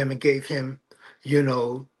into him and gave him, you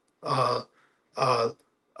know, uh,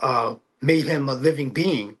 made him a living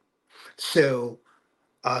being. So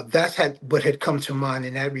that's what had come to mind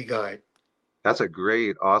in that regard. That's a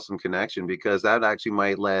great, awesome connection, because that actually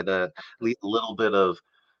might lead a little bit of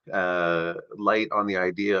light on the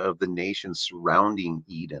idea of the nation surrounding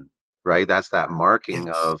Eden, right? That's that marking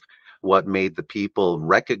Yes. of what made the people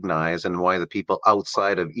recognize, and why the people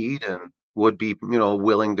outside of Eden would be,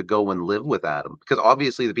 willing to go and live with Adam. Because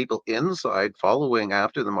obviously the people inside following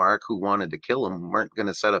after the mark who wanted to kill him weren't going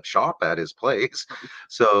to set up shop at his place.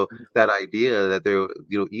 So that idea that there,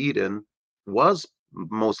 Eden was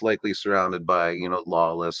most likely surrounded by,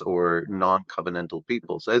 lawless or non-covenantal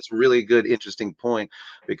people. So it's really good, interesting point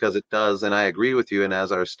because it does, and I agree with you. And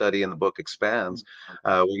as our study in the book expands,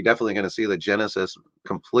 we're definitely going to see that Genesis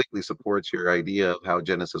completely supports your idea of how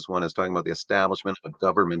Genesis 1 is talking about the establishment of a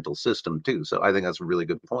governmental system too. So I think that's a really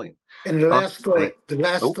good point. And the Um, last thought, the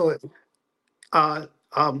last oh, thought, uh,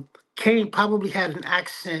 Cain probably had an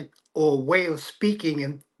accent or way of speaking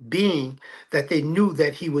and being that they knew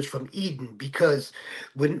that he was from Eden, because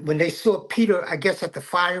when they saw Peter, I guess at the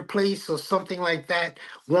fireplace or something like that,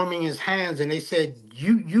 warming his hands, and they said,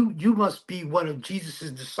 "You must be one of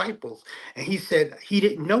Jesus's disciples," and he said he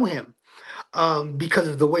didn't know him, because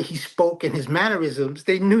of the way he spoke and his mannerisms.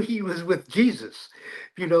 They knew he was with Jesus,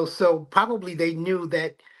 So probably they knew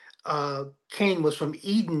that Cain was from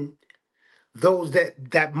Eden. Those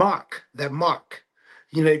that Mark,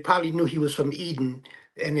 they probably knew he was from Eden,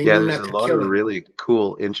 and they yeah, knew there's not a to lot of kill him. really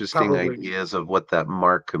cool, interesting Probably. ideas of what that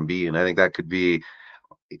mark can be. And I think that could be,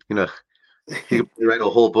 you know, you could write a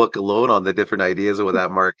whole book alone on the different ideas of what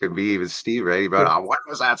that mark can be. Even Steve, right? He brought, oh, what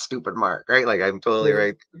was that stupid mark? Right? Like, I'm totally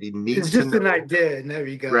right. He It's needs to just know, an idea in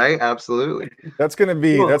every guy. right? Absolutely. That's gonna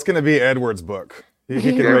be Cool. that's gonna be Edward's book.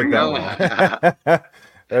 He can There write we that go. one.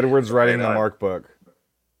 Edward's Right writing the on. Mark book.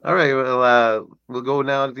 All right. Well, we'll go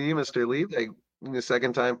now to you, Mr. Lee. Like the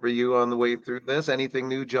second time for you on the way through this. Anything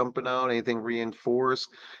new jumping out? Anything reinforced?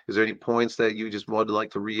 Is there any points that you just would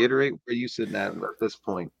like to reiterate? Where are you sitting at this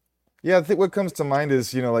point? Yeah, I think what comes to mind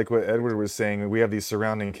is, like what Edward was saying, we have these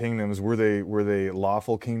surrounding kingdoms. Were they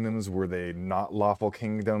lawful kingdoms? Were they not lawful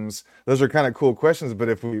kingdoms? Those are kind of cool questions, but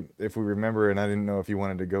if we remember, and I didn't know if you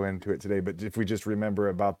wanted to go into it today, but if we just remember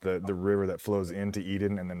about the river that flows into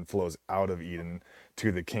Eden and then flows out of Eden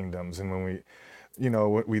to the kingdoms, and when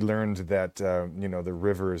we learned that the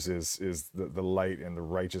rivers is the light and the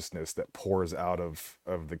righteousness that pours out of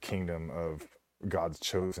the kingdom of God's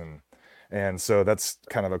chosen. And so that's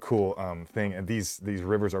kind of a cool thing. And these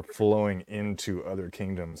rivers are flowing into other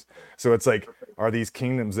kingdoms. So it's like, are these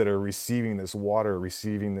kingdoms that are receiving this water,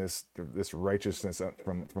 receiving this righteousness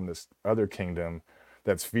from this other kingdom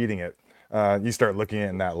that's feeding it? You start looking at it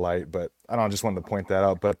in that light. But I don't know, I just wanted to point that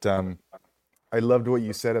out. But I loved what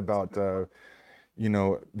you said about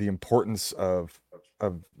the importance of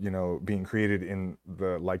being created in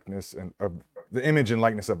the likeness and of the image and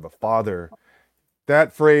likeness of the Father.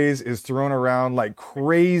 That phrase is thrown around like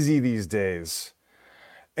crazy these days.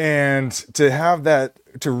 And to have that,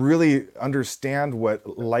 to really understand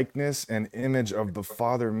what likeness and image of the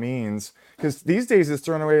Father means, because these days it's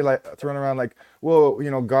thrown around like, well,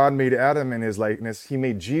 God made Adam in his likeness, he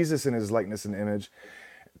made Jesus in his likeness and image.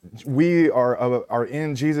 We are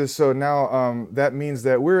in Jesus, so now that means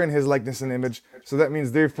that we're in his likeness and image. So that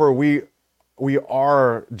means therefore we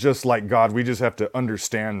are just like God. We just have to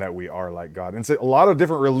understand that we are like God. And so a lot of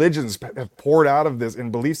different religions have poured out of this,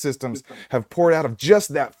 and belief systems have poured out of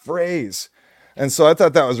just that phrase. And so I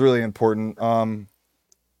thought that was really important.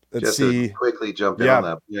 Let's Just to see. quickly jump in on Yeah.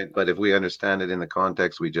 that point, but if we understand it in the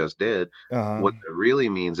context we just did, Uh-huh. what it really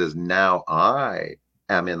means is now I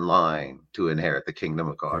am in line to inherit the kingdom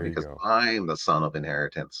of God There you because go. I'm the son of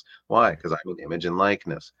inheritance. Why? Right. Because I'm an image and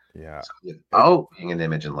likeness. Yeah. So It, without being an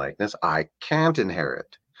image and likeness, I can't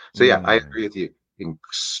inherit. So yeah, I mm, agree with you.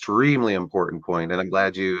 Extremely important point, and I'm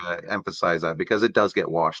glad you emphasize that because it does get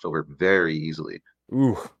washed over very easily.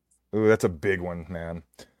 ooh, that's a big one, man.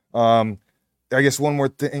 Um, I guess one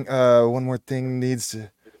more thing needs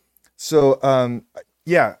to. So,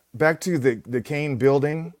 yeah, back to the Kane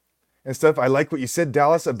building and stuff. I like what you said,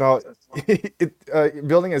 Dallas, about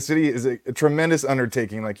building a city is a tremendous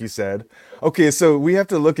undertaking, like you said. Okay, so we have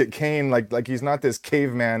to look at Kane like he's not this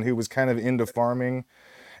caveman who was kind of into farming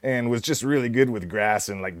and was just really good with grass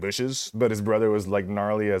and like bushes, but his brother was like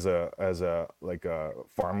gnarly as a like a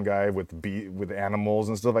farm guy with animals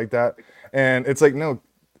and stuff like that. And it's like, no,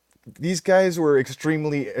 these guys were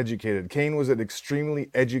extremely educated. Cain was an extremely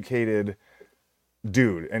educated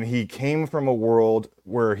dude, and he came from a world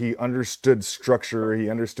where he understood structure, he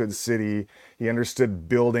understood city, he understood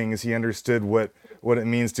buildings, he understood what it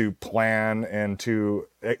means to plan and to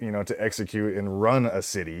execute and run a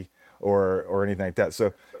city or anything like that.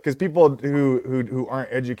 So because people who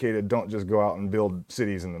aren't educated don't just go out and build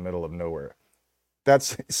cities in the middle of nowhere.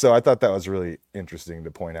 That's so I thought that was really interesting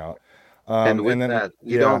to point out. And with And then that,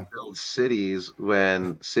 you yeah, don't build cities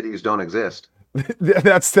when cities don't exist.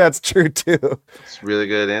 that's true too. It's really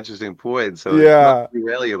good, interesting point. So not Yeah. to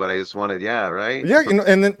derail you, but I just wanted, yeah, right? Yeah, So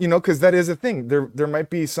and then because that is a thing. There might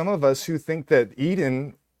be some of us who think that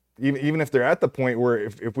Eden, even if they're at the point where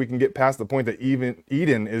if we can get past the point that even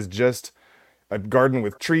Eden is just a garden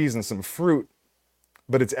with trees and some fruit,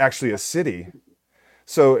 but it's actually a city.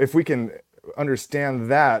 So if we can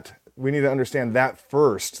understand that, we need to understand that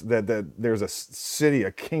first, that there's a city,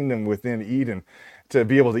 a kingdom within Eden, to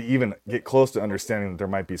be able to even get close to understanding that there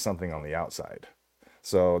might be something on the outside.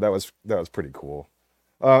 So that was pretty cool.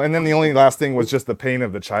 And then the only last thing was just the pain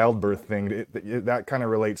of the childbirth thing. That kind of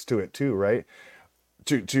relates to it too, right?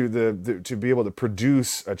 To be able to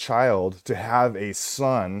produce a child, to have a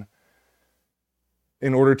son,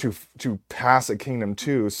 in order to pass a kingdom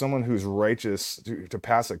to someone who's righteous, to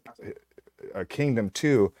pass a kingdom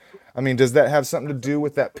to. I mean, does that have something to do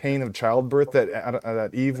with that pain of childbirth that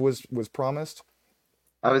Eve was promised?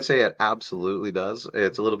 I would say it absolutely does.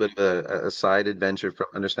 It's a little bit of a side adventure from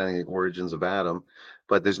understanding the origins of Adam,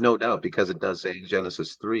 but there's no doubt because it does say in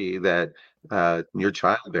Genesis 3 that your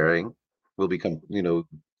childbearing will become,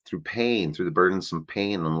 through pain, through the burdensome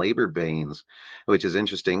pain and labor pains, which is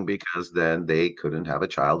interesting because then they couldn't have a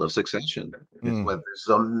child of succession. It's Mm. went through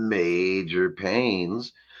some major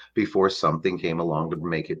pains before something came along to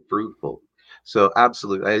make it fruitful. So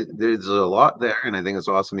absolutely, there's a lot there, and I think it's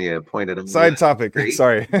awesome you pointed out Side topic. great.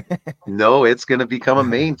 Sorry. No, it's going to become a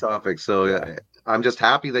main topic. So I'm just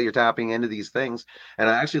happy that you're tapping into these things. And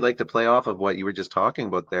I actually like to play off of what you were just talking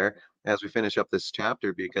about there as we finish up this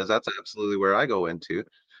chapter, because that's absolutely where I go into.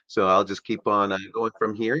 So I'll just keep on going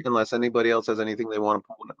from here, unless anybody else has anything they want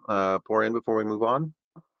to pour in before we move on.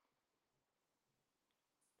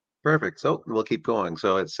 Perfect. So we'll keep going.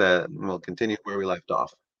 So we'll continue where we left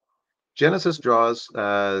off. Genesis draws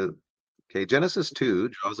Genesis 2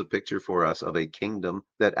 draws a picture for us of a kingdom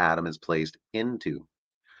that Adam is placed into.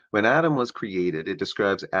 When Adam was created, it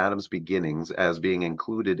describes Adam's beginnings as being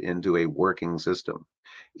included into a working system.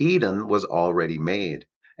 Eden was already made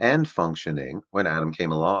and functioning when Adam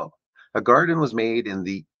came along. A garden was made in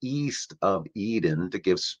the east of Eden to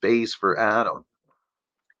give space for Adam.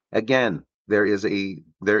 Again, there is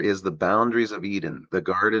the boundaries of Eden. The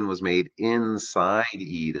garden was made inside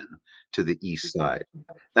Eden to the east side.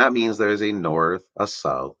 That means there is a north, a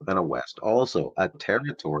south, and a west, also a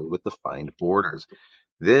territory with defined borders.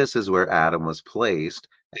 This is where Adam was placed.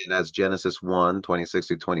 And as Genesis 1:26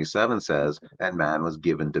 to 27 says, and man was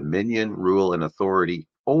given dominion, rule, and authority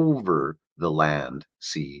over the land,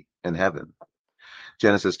 sea, and heaven.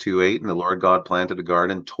 Genesis 2:8, and the Lord God planted a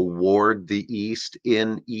garden toward the east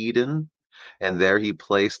in Eden, and there he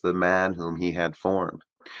placed the man whom he had formed.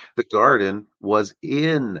 The garden was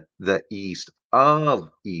in the east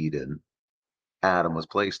of Eden. Adam was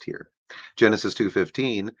placed here. Genesis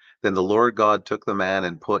 2:15, then the Lord God took the man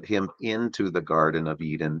and put him into the garden of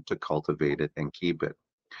Eden to cultivate it and keep it.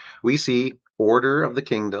 We see order of the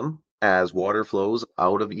kingdom as water flows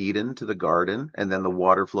out of Eden to the garden, and then the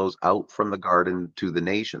water flows out from the garden to the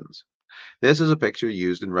nations. This is a picture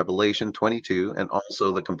used in Revelation 22 and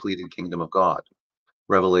also the completed kingdom of God.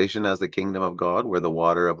 Revelation as the kingdom of God, where the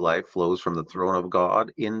water of life flows from the throne of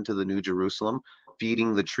God into the New Jerusalem,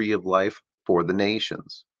 feeding the tree of life for the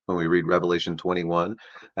nations. When we read Revelation 21,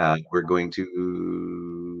 we're going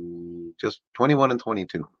to just 21 and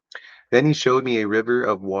 22. Then he showed me a river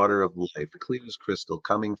of water of life, clear as crystal,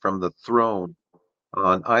 coming from the throne.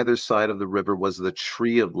 On either side of the river was the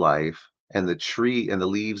tree of life, and the tree and the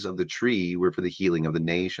leaves of the tree were for the healing of the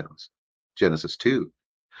nations. Genesis 2.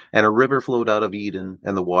 And a river flowed out of Eden,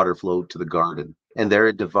 and the water flowed to the garden. And there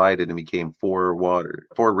it divided and became four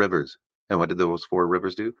rivers. And what did those four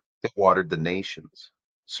rivers do? They watered the nations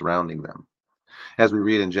surrounding them. As we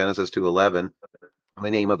read in Genesis 2:11,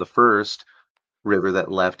 the name of the first river that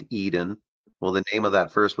left Eden, well, the name of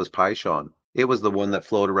that first was Pishon. It was the one that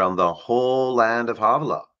flowed around the whole land of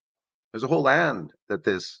Havilah. There's a whole land that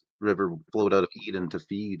this river flowed out of Eden to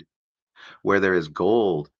feed, where there is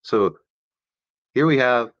gold. So here we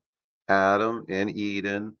have Adam in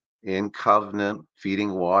Eden in covenant,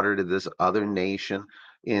 feeding water to this other nation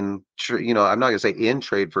I'm not going to say in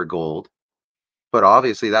trade for gold, but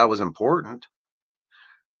obviously that was important.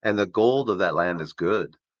 And the gold of that land is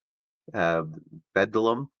good. Uh,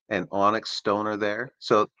 Bdellium and onyx stone are there.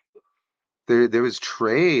 So there was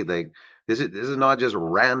trade. Like this is not just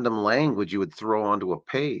random language you would throw onto a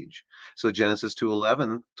page. So Genesis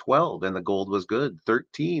 2:11, 12, and the gold was good.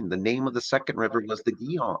 13, the name of the second river was the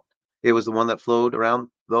Gihon. It was the one that flowed around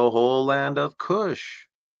the whole land of Cush.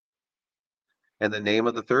 And the name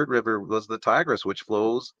of the third river was the Tigris, which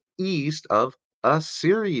flows east of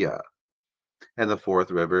Assyria. And the fourth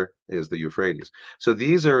river is the Euphrates. So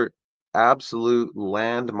these are absolute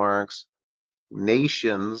landmarks,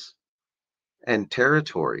 nations, and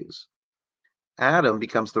territories. Adam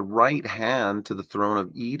becomes the right hand to the throne of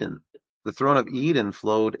Eden. The throne of Eden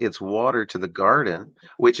flowed its water to the garden,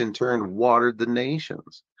 which in turn watered the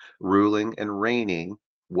nations, ruling and reigning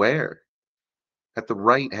where? at the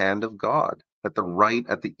right hand of God, at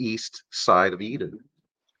the east side of Eden.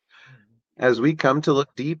 As we come to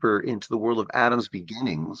look deeper into the world of Adam's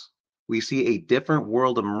beginnings, we see a different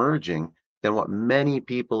world emerging than what many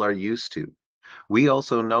people are used to. We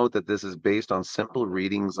also know that this is based on simple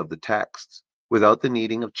readings of the texts, without the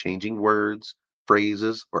needing of changing words,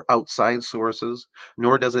 phrases, or outside sources,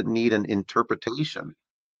 nor does it need an interpretation.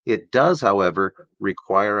 It does, however,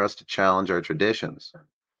 require us to challenge our traditions.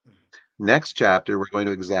 Next chapter, we're going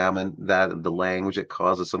to examine that the language that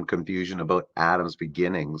causes some confusion about Adam's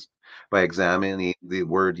beginnings by examining the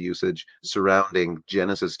word usage surrounding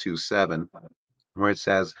Genesis 2:7, where it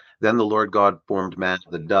says, "Then the Lord God formed man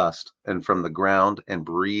of the dust and from the ground and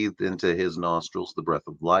breathed into his nostrils the breath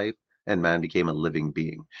of life, and man became a living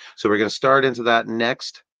being." So we're going to start into that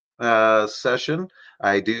next session.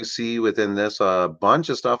 I do see within this a bunch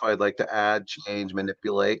of stuff I'd like to add, change,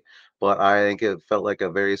 manipulate, but I think it felt like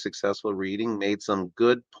a very successful reading, made some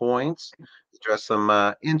good points, addressed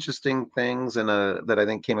some interesting things and that I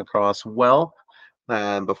think came across well.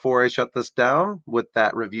 And before I shut this down with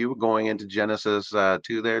that review going into Genesis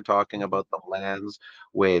 2 there, talking about the lands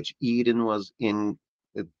which Eden was in,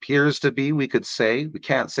 it appears to be, we could say, we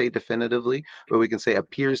can't say definitively, but we can say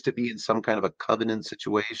appears to be in some kind of a covenant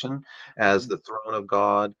situation as the throne of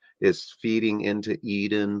God is feeding into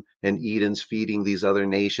Eden and Eden's feeding these other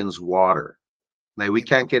nations water. Like we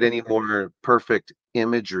can't get any more perfect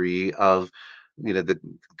imagery of, the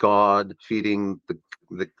God feeding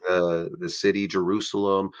the city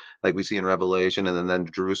Jerusalem, like we see in Revelation, and then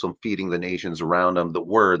Jerusalem feeding the nations around them. The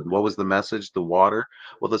word, what was the message? The water.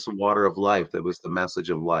 Well, that's the water of life. That was the message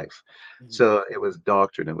of life. So it was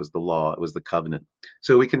doctrine. It was the law. It was the covenant.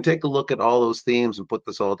 So we can take a look at all those themes and put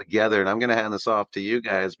this all together. And I'm going to hand this off to you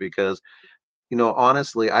guys because,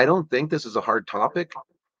 honestly, I don't think this is a hard topic.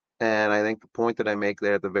 And I think the point that I make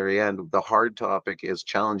there at the very end, the hard topic is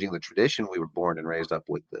challenging the tradition we were born and raised up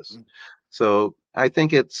with this. So I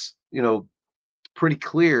think it's, pretty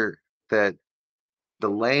clear that the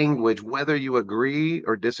language, whether you agree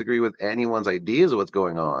or disagree with anyone's ideas of what's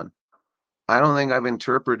going on, I don't think I've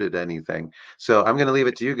interpreted anything. So I'm going to leave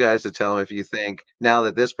it to you guys to tell me if you think, now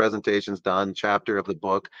that this presentation's done, chapter of the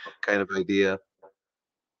book kind of idea,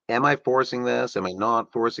 am I forcing this? Am I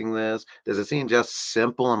not forcing this? Does it seem just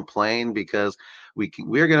simple and plain? Because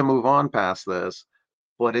we're going to move on past this,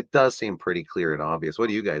 but it does seem pretty clear and obvious. What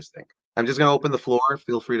do you guys think? I'm just going to open the floor.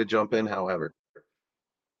 Feel free to jump in, however.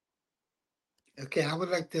 Okay, I would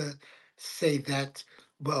like to say that,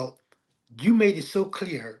 well, you made it so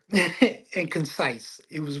clear and concise.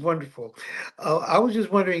 It was wonderful. I was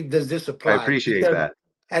just wondering, does this I apply? appreciate Because that.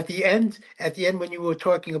 at the end, when you were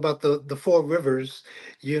talking about the four rivers,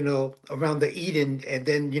 around the Eden, and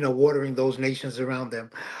then watering those nations around them,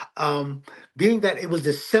 being that it was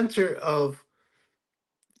the center of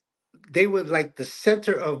they were like the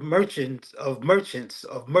center of merchants of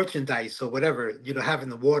merchandise or whatever, having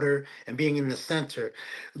the water and being in the center.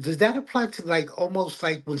 Does that apply to like almost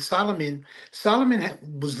like when Solomon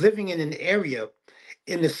was living in an area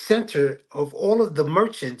in the center of all of the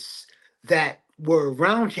merchants that were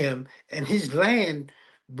around him, and his land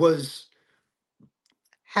was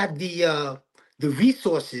had the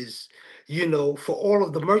resources, for all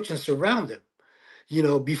of the merchants around him,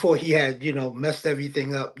 before he had, messed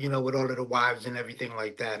everything up, with all of the wives and everything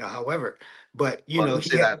like that. Or however, but Well, I would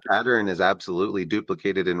he say had, that pattern is absolutely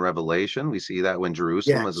duplicated in Revelation. We see that when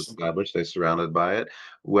Jerusalem is yes. established, they're surrounded by it.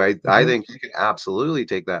 Where I Mhm. think you can absolutely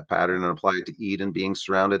take that pattern and apply it to Eden being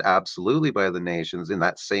surrounded absolutely by the nations in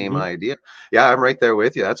that same Mhm. idea. Yeah, I'm right there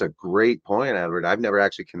with you. That's a great point, Edward. I've never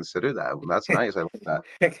actually considered that. That's nice. I like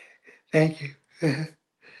that. Thank you.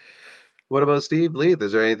 What about Steve Leith?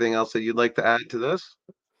 Is there anything else that you'd like to add to this?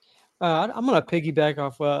 I'm gonna piggyback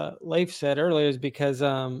off what Leif said earlier, is because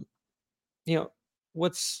you know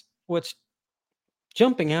what's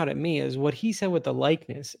jumping out at me is what he said with the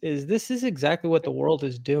likeness. Is this is exactly what the world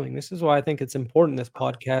is doing. This is why I think it's important, this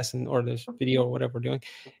podcast and or this video or whatever we're doing,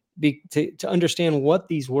 to understand what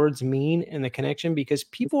these words mean and the connection, because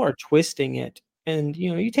people are twisting it. And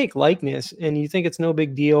you take likeness and you think it's no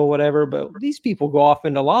big deal, whatever, but these people go off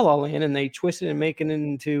into la la land and they twist it and make it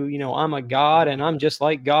into, I'm a god and I'm just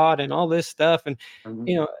like God and all this stuff. And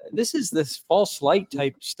this is this false light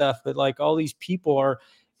type stuff that like all these people are,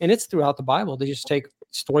 and it's throughout the Bible. They just take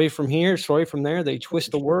story from here, story from there, they twist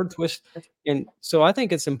the word, twist. And so I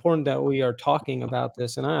think it's important that we are talking about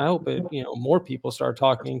this, and I hope it, more people start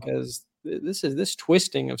talking, because this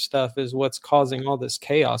twisting of stuff is what's causing all this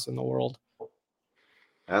chaos in the world.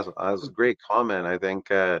 That's a great comment. I think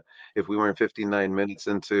if we weren't 59 minutes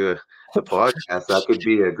into the podcast, that could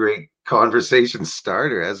be a great conversation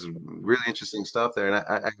starter. That's really interesting stuff there. And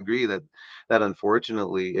I agree that that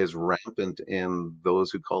unfortunately is rampant in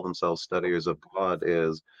those who call themselves studiers of God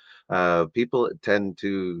is people tend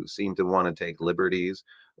to seem to want to take liberties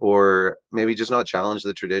or maybe just not challenge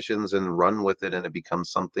the traditions and run with it and it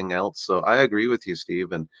becomes something else. So I agree with you,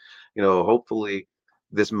 Steve. And, hopefully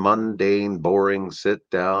this mundane, boring sit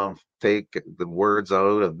down, take the words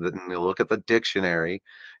out of the look at the dictionary.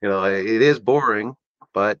 It is boring,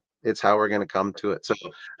 but it's how we're going to come to it. So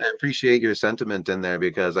I appreciate your sentiment in there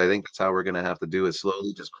because I think that's how we're going to have to do it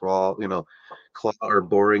slowly, just claw our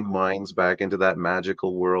boring minds back into that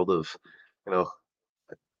magical world of, you know,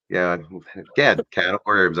 yeah, again, can of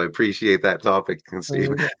worms. I appreciate that topic,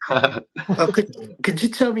 Steve. Yeah. Could you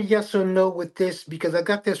tell me yes or no with this? Because I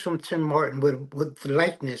got this from Tim Martin with the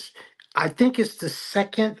likeness. I think it's the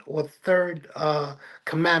second or third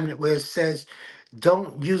commandment where it says,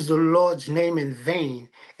 "Don't use the Lord's name in vain."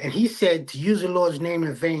 And he said to use the Lord's name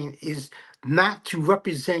in vain is not to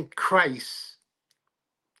represent Christ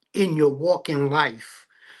in your walk in life.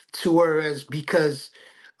 To whereas because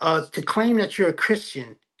to claim that you're a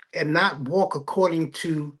Christian and not walk according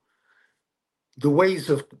to the ways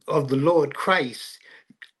of the Lord Christ,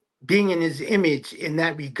 being in his image in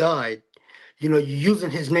that regard, you're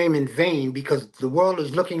using his name in vain because the world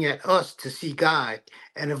is looking at us to see God.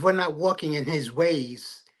 And if we're not walking in his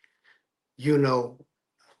ways, you know,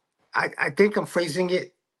 I think I'm phrasing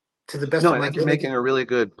it to the best No, of I my think you're making ability. a really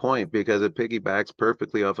good point because it piggybacks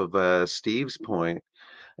perfectly off of Steve's point.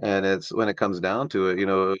 And it's when it comes down to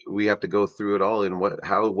it, we have to go through it all and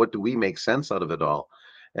what do we make sense out of it all?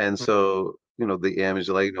 And so, the image,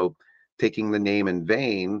 like, taking the name in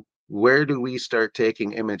vain, where do we start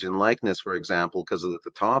taking image and likeness, for example, because of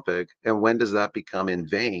the topic? And when does that become in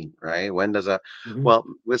vain, right? When does that, Mhm. well,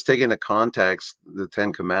 let's take into context the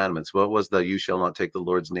Ten Commandments. What was the you shall not take the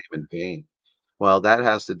Lord's name in vain? Well, that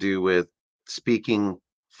has to do with speaking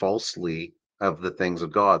falsely of the things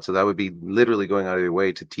of God. So that would be literally going out of your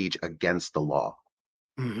way to teach against the law.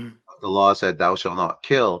 Mhm. The law said, "Thou shalt not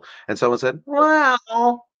kill." And someone said,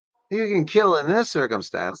 "Well, you can kill in this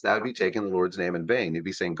circumstance." That would be taking the Lord's name in vain. You'd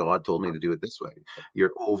be saying, "God told me to do it this way."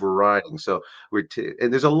 You're overriding. So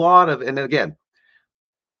and there's a lot of, and again,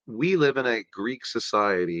 we live in a Greek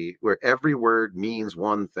society where every word means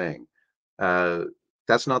one thing. Uh,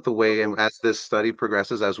 that's not the way. And as this study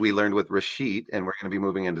progresses, as we learned with Rashid, and we're going to be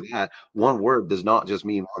moving into that, one word does not just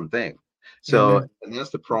mean one thing. So, Amen. and that's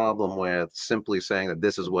the problem with simply saying that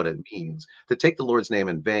this is what it means. To take the Lord's name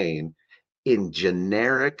in vain, in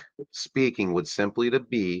generic speaking, would simply to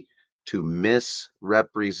be to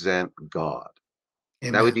misrepresent God.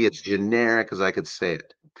 That would Amen. be as generic as I could say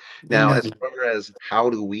it. Now, as Amen. far as how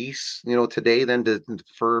do we, today then to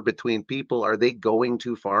differ between people, are they going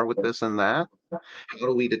too far with this and that? How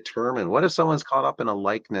do we determine what if someone's caught up in a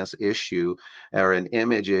likeness issue or an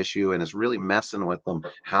image issue and is really messing with them?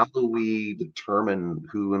 How do we determine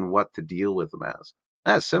who and what to deal with them as?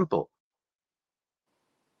 That's simple.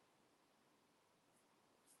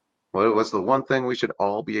 What's the one thing we should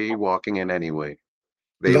all be walking in anyway?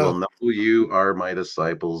 They will Love. know you are my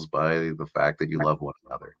disciples by the fact that you love one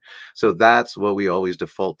another. So that's what we always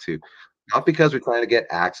default to. Not because we're trying to get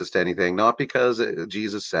access to anything, not because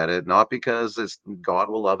Jesus said it, not because it's God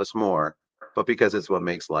will love us more, but because it's what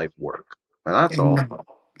makes life work. And that's all. Amen.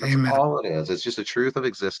 That's Amen. all it is. It's just the truth of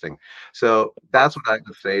existing. So that's what I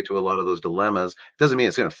would say to a lot of those dilemmas. Doesn't mean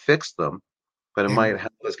it's going to fix them, but it might Amen.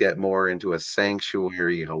 help us get more into a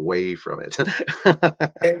sanctuary away from it.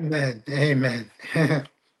 Amen. Amen.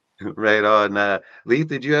 Right on. Lee,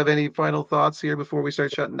 did you have any final thoughts here before we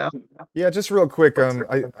start shutting down? Yeah, just real quick.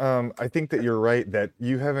 I think that you're right that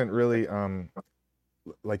you haven't really,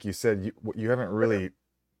 like you said, you haven't really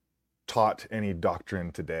taught any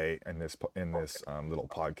doctrine today in this little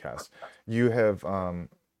podcast. You have,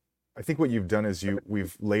 I think what you've done is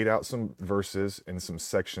we've laid out some verses and some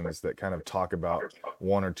sections that kind of talk about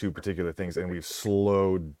one or two particular things, and we've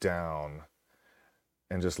slowed down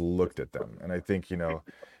and just looked at them. And I think,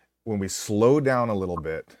 when we slow down a little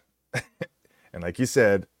bit, and like you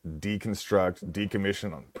said, deconstruct,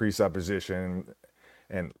 decommission on presupposition,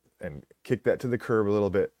 and kick that to the curb a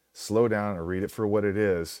little bit, slow down and read it for what it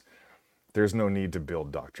is. There's no need to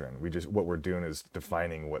build doctrine. What we're doing is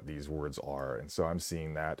defining what these words are. And so I'm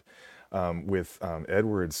seeing that with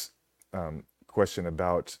Edward's question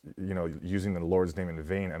about, using the Lord's name in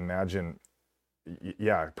vain. Imagine,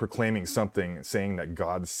 yeah, proclaiming something, saying that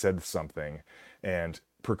God said something and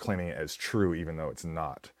proclaiming it as true, even though it's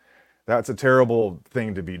not. That's a terrible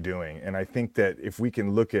thing to be doing. And I think that if we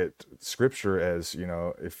can look at scripture as,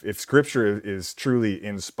 if scripture is truly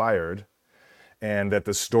inspired, and that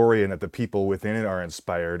the story and that the people within it are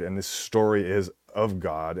inspired, and this story is of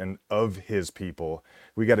God and of his people,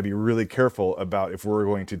 we got to be really careful about if we're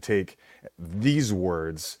going to take these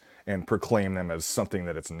words and proclaim them as something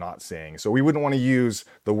that it's not saying. So we wouldn't want to use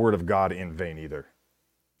the word of God in vain either.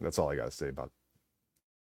 That's all I got to say about it.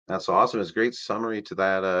 That's awesome. It's a great summary to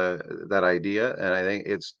that idea, and I think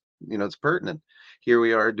it's pertinent. Here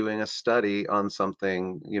we are doing a study on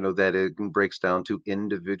something that it breaks down to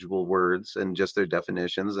individual words and just their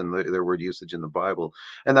definitions and their word usage in the Bible,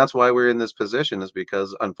 and that's why we're in this position, is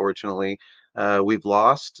because unfortunately we've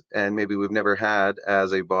lost, and maybe we've never had,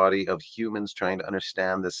 as a body of humans, trying to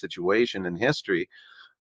understand this situation in history.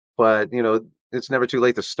 But it's never too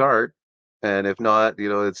late to start, and if not,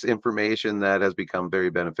 it's information that has become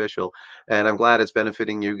very beneficial, and I'm glad it's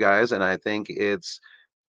benefiting you guys. And I think it's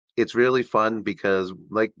really fun because,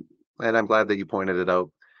 and I'm glad that you pointed it out,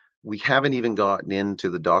 we haven't even gotten into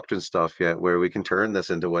the doctrine stuff yet, where we can turn this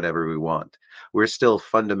into whatever we want. We're still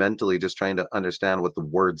fundamentally just trying to understand what the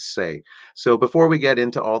words say. So before we get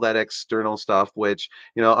into all that external stuff, which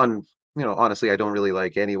honestly, I don't really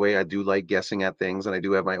like anyway. I do like guessing at things, and I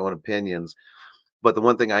do have my own opinions. But the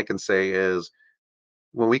one thing I can say is,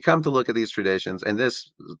 when we come to look at these traditions, and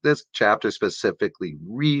this chapter specifically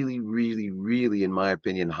really, really, really, in my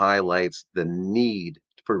opinion, highlights the need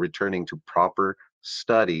for returning to proper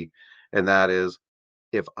study. And that is,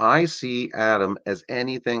 if I see Adam as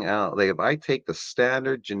anything else, like if I take the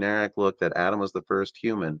standard generic look that Adam was the first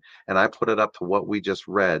human and I put it up to what we just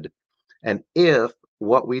read, and if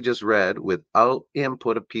what we just read, without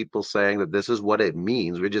input of people saying that this is what it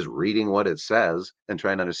means, we're just reading what it says and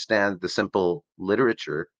trying to understand the simple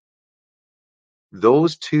literature,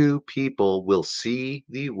 those two people will see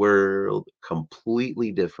the world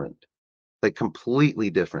completely different. Like, completely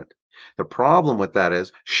different. The problem with that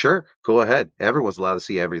is, sure, go ahead. Everyone's allowed to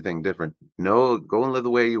see everything different. No, go and live the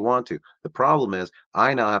way you want to. The problem is,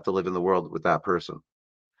 I now have to live in the world with that person.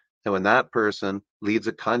 And when that person leads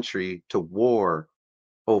a country to war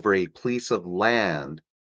over a piece of land,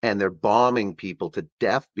 and they're bombing people to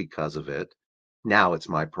death because of it, now it's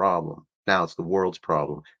my problem. Now it's the world's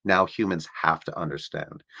problem. Now humans have to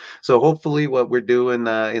understand. So hopefully, what we're doing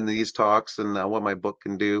in these talks, and what my book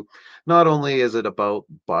can do, not only is it about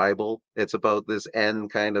Bible, it's about this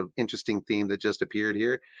end kind of interesting theme that just appeared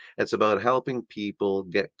here. It's about helping people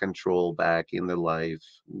get control back in their life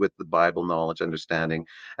with the Bible knowledge, understanding.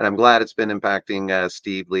 And I'm glad it's been impacting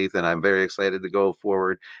Steve Leith, and I'm very excited to go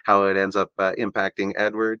forward how it ends up impacting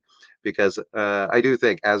Edward, because I do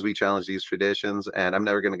think, as we challenge these traditions, and I'm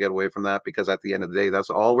never going to get away from that, because at the end of the day, that's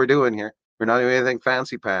all we're doing here. We're not doing anything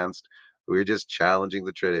fancy pants. We're just challenging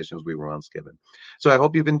the traditions we were once given. So I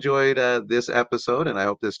hope you've enjoyed this episode, and I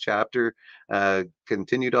hope this chapter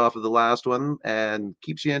continued off of the last one and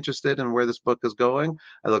keeps you interested in where this book is going.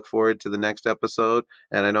 I look forward to the next episode,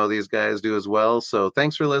 and I know these guys do as well. So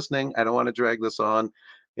thanks for listening. I don't want to drag this on.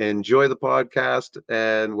 Enjoy the podcast,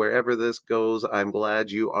 and wherever this goes, I'm glad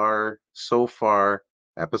you are so far.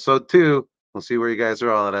 Episode 2. We'll see where you guys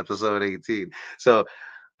are all at episode 18. So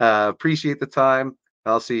appreciate the time.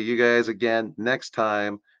 I'll see you guys again next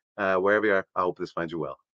time, wherever you are. I hope this finds you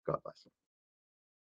well. God bless.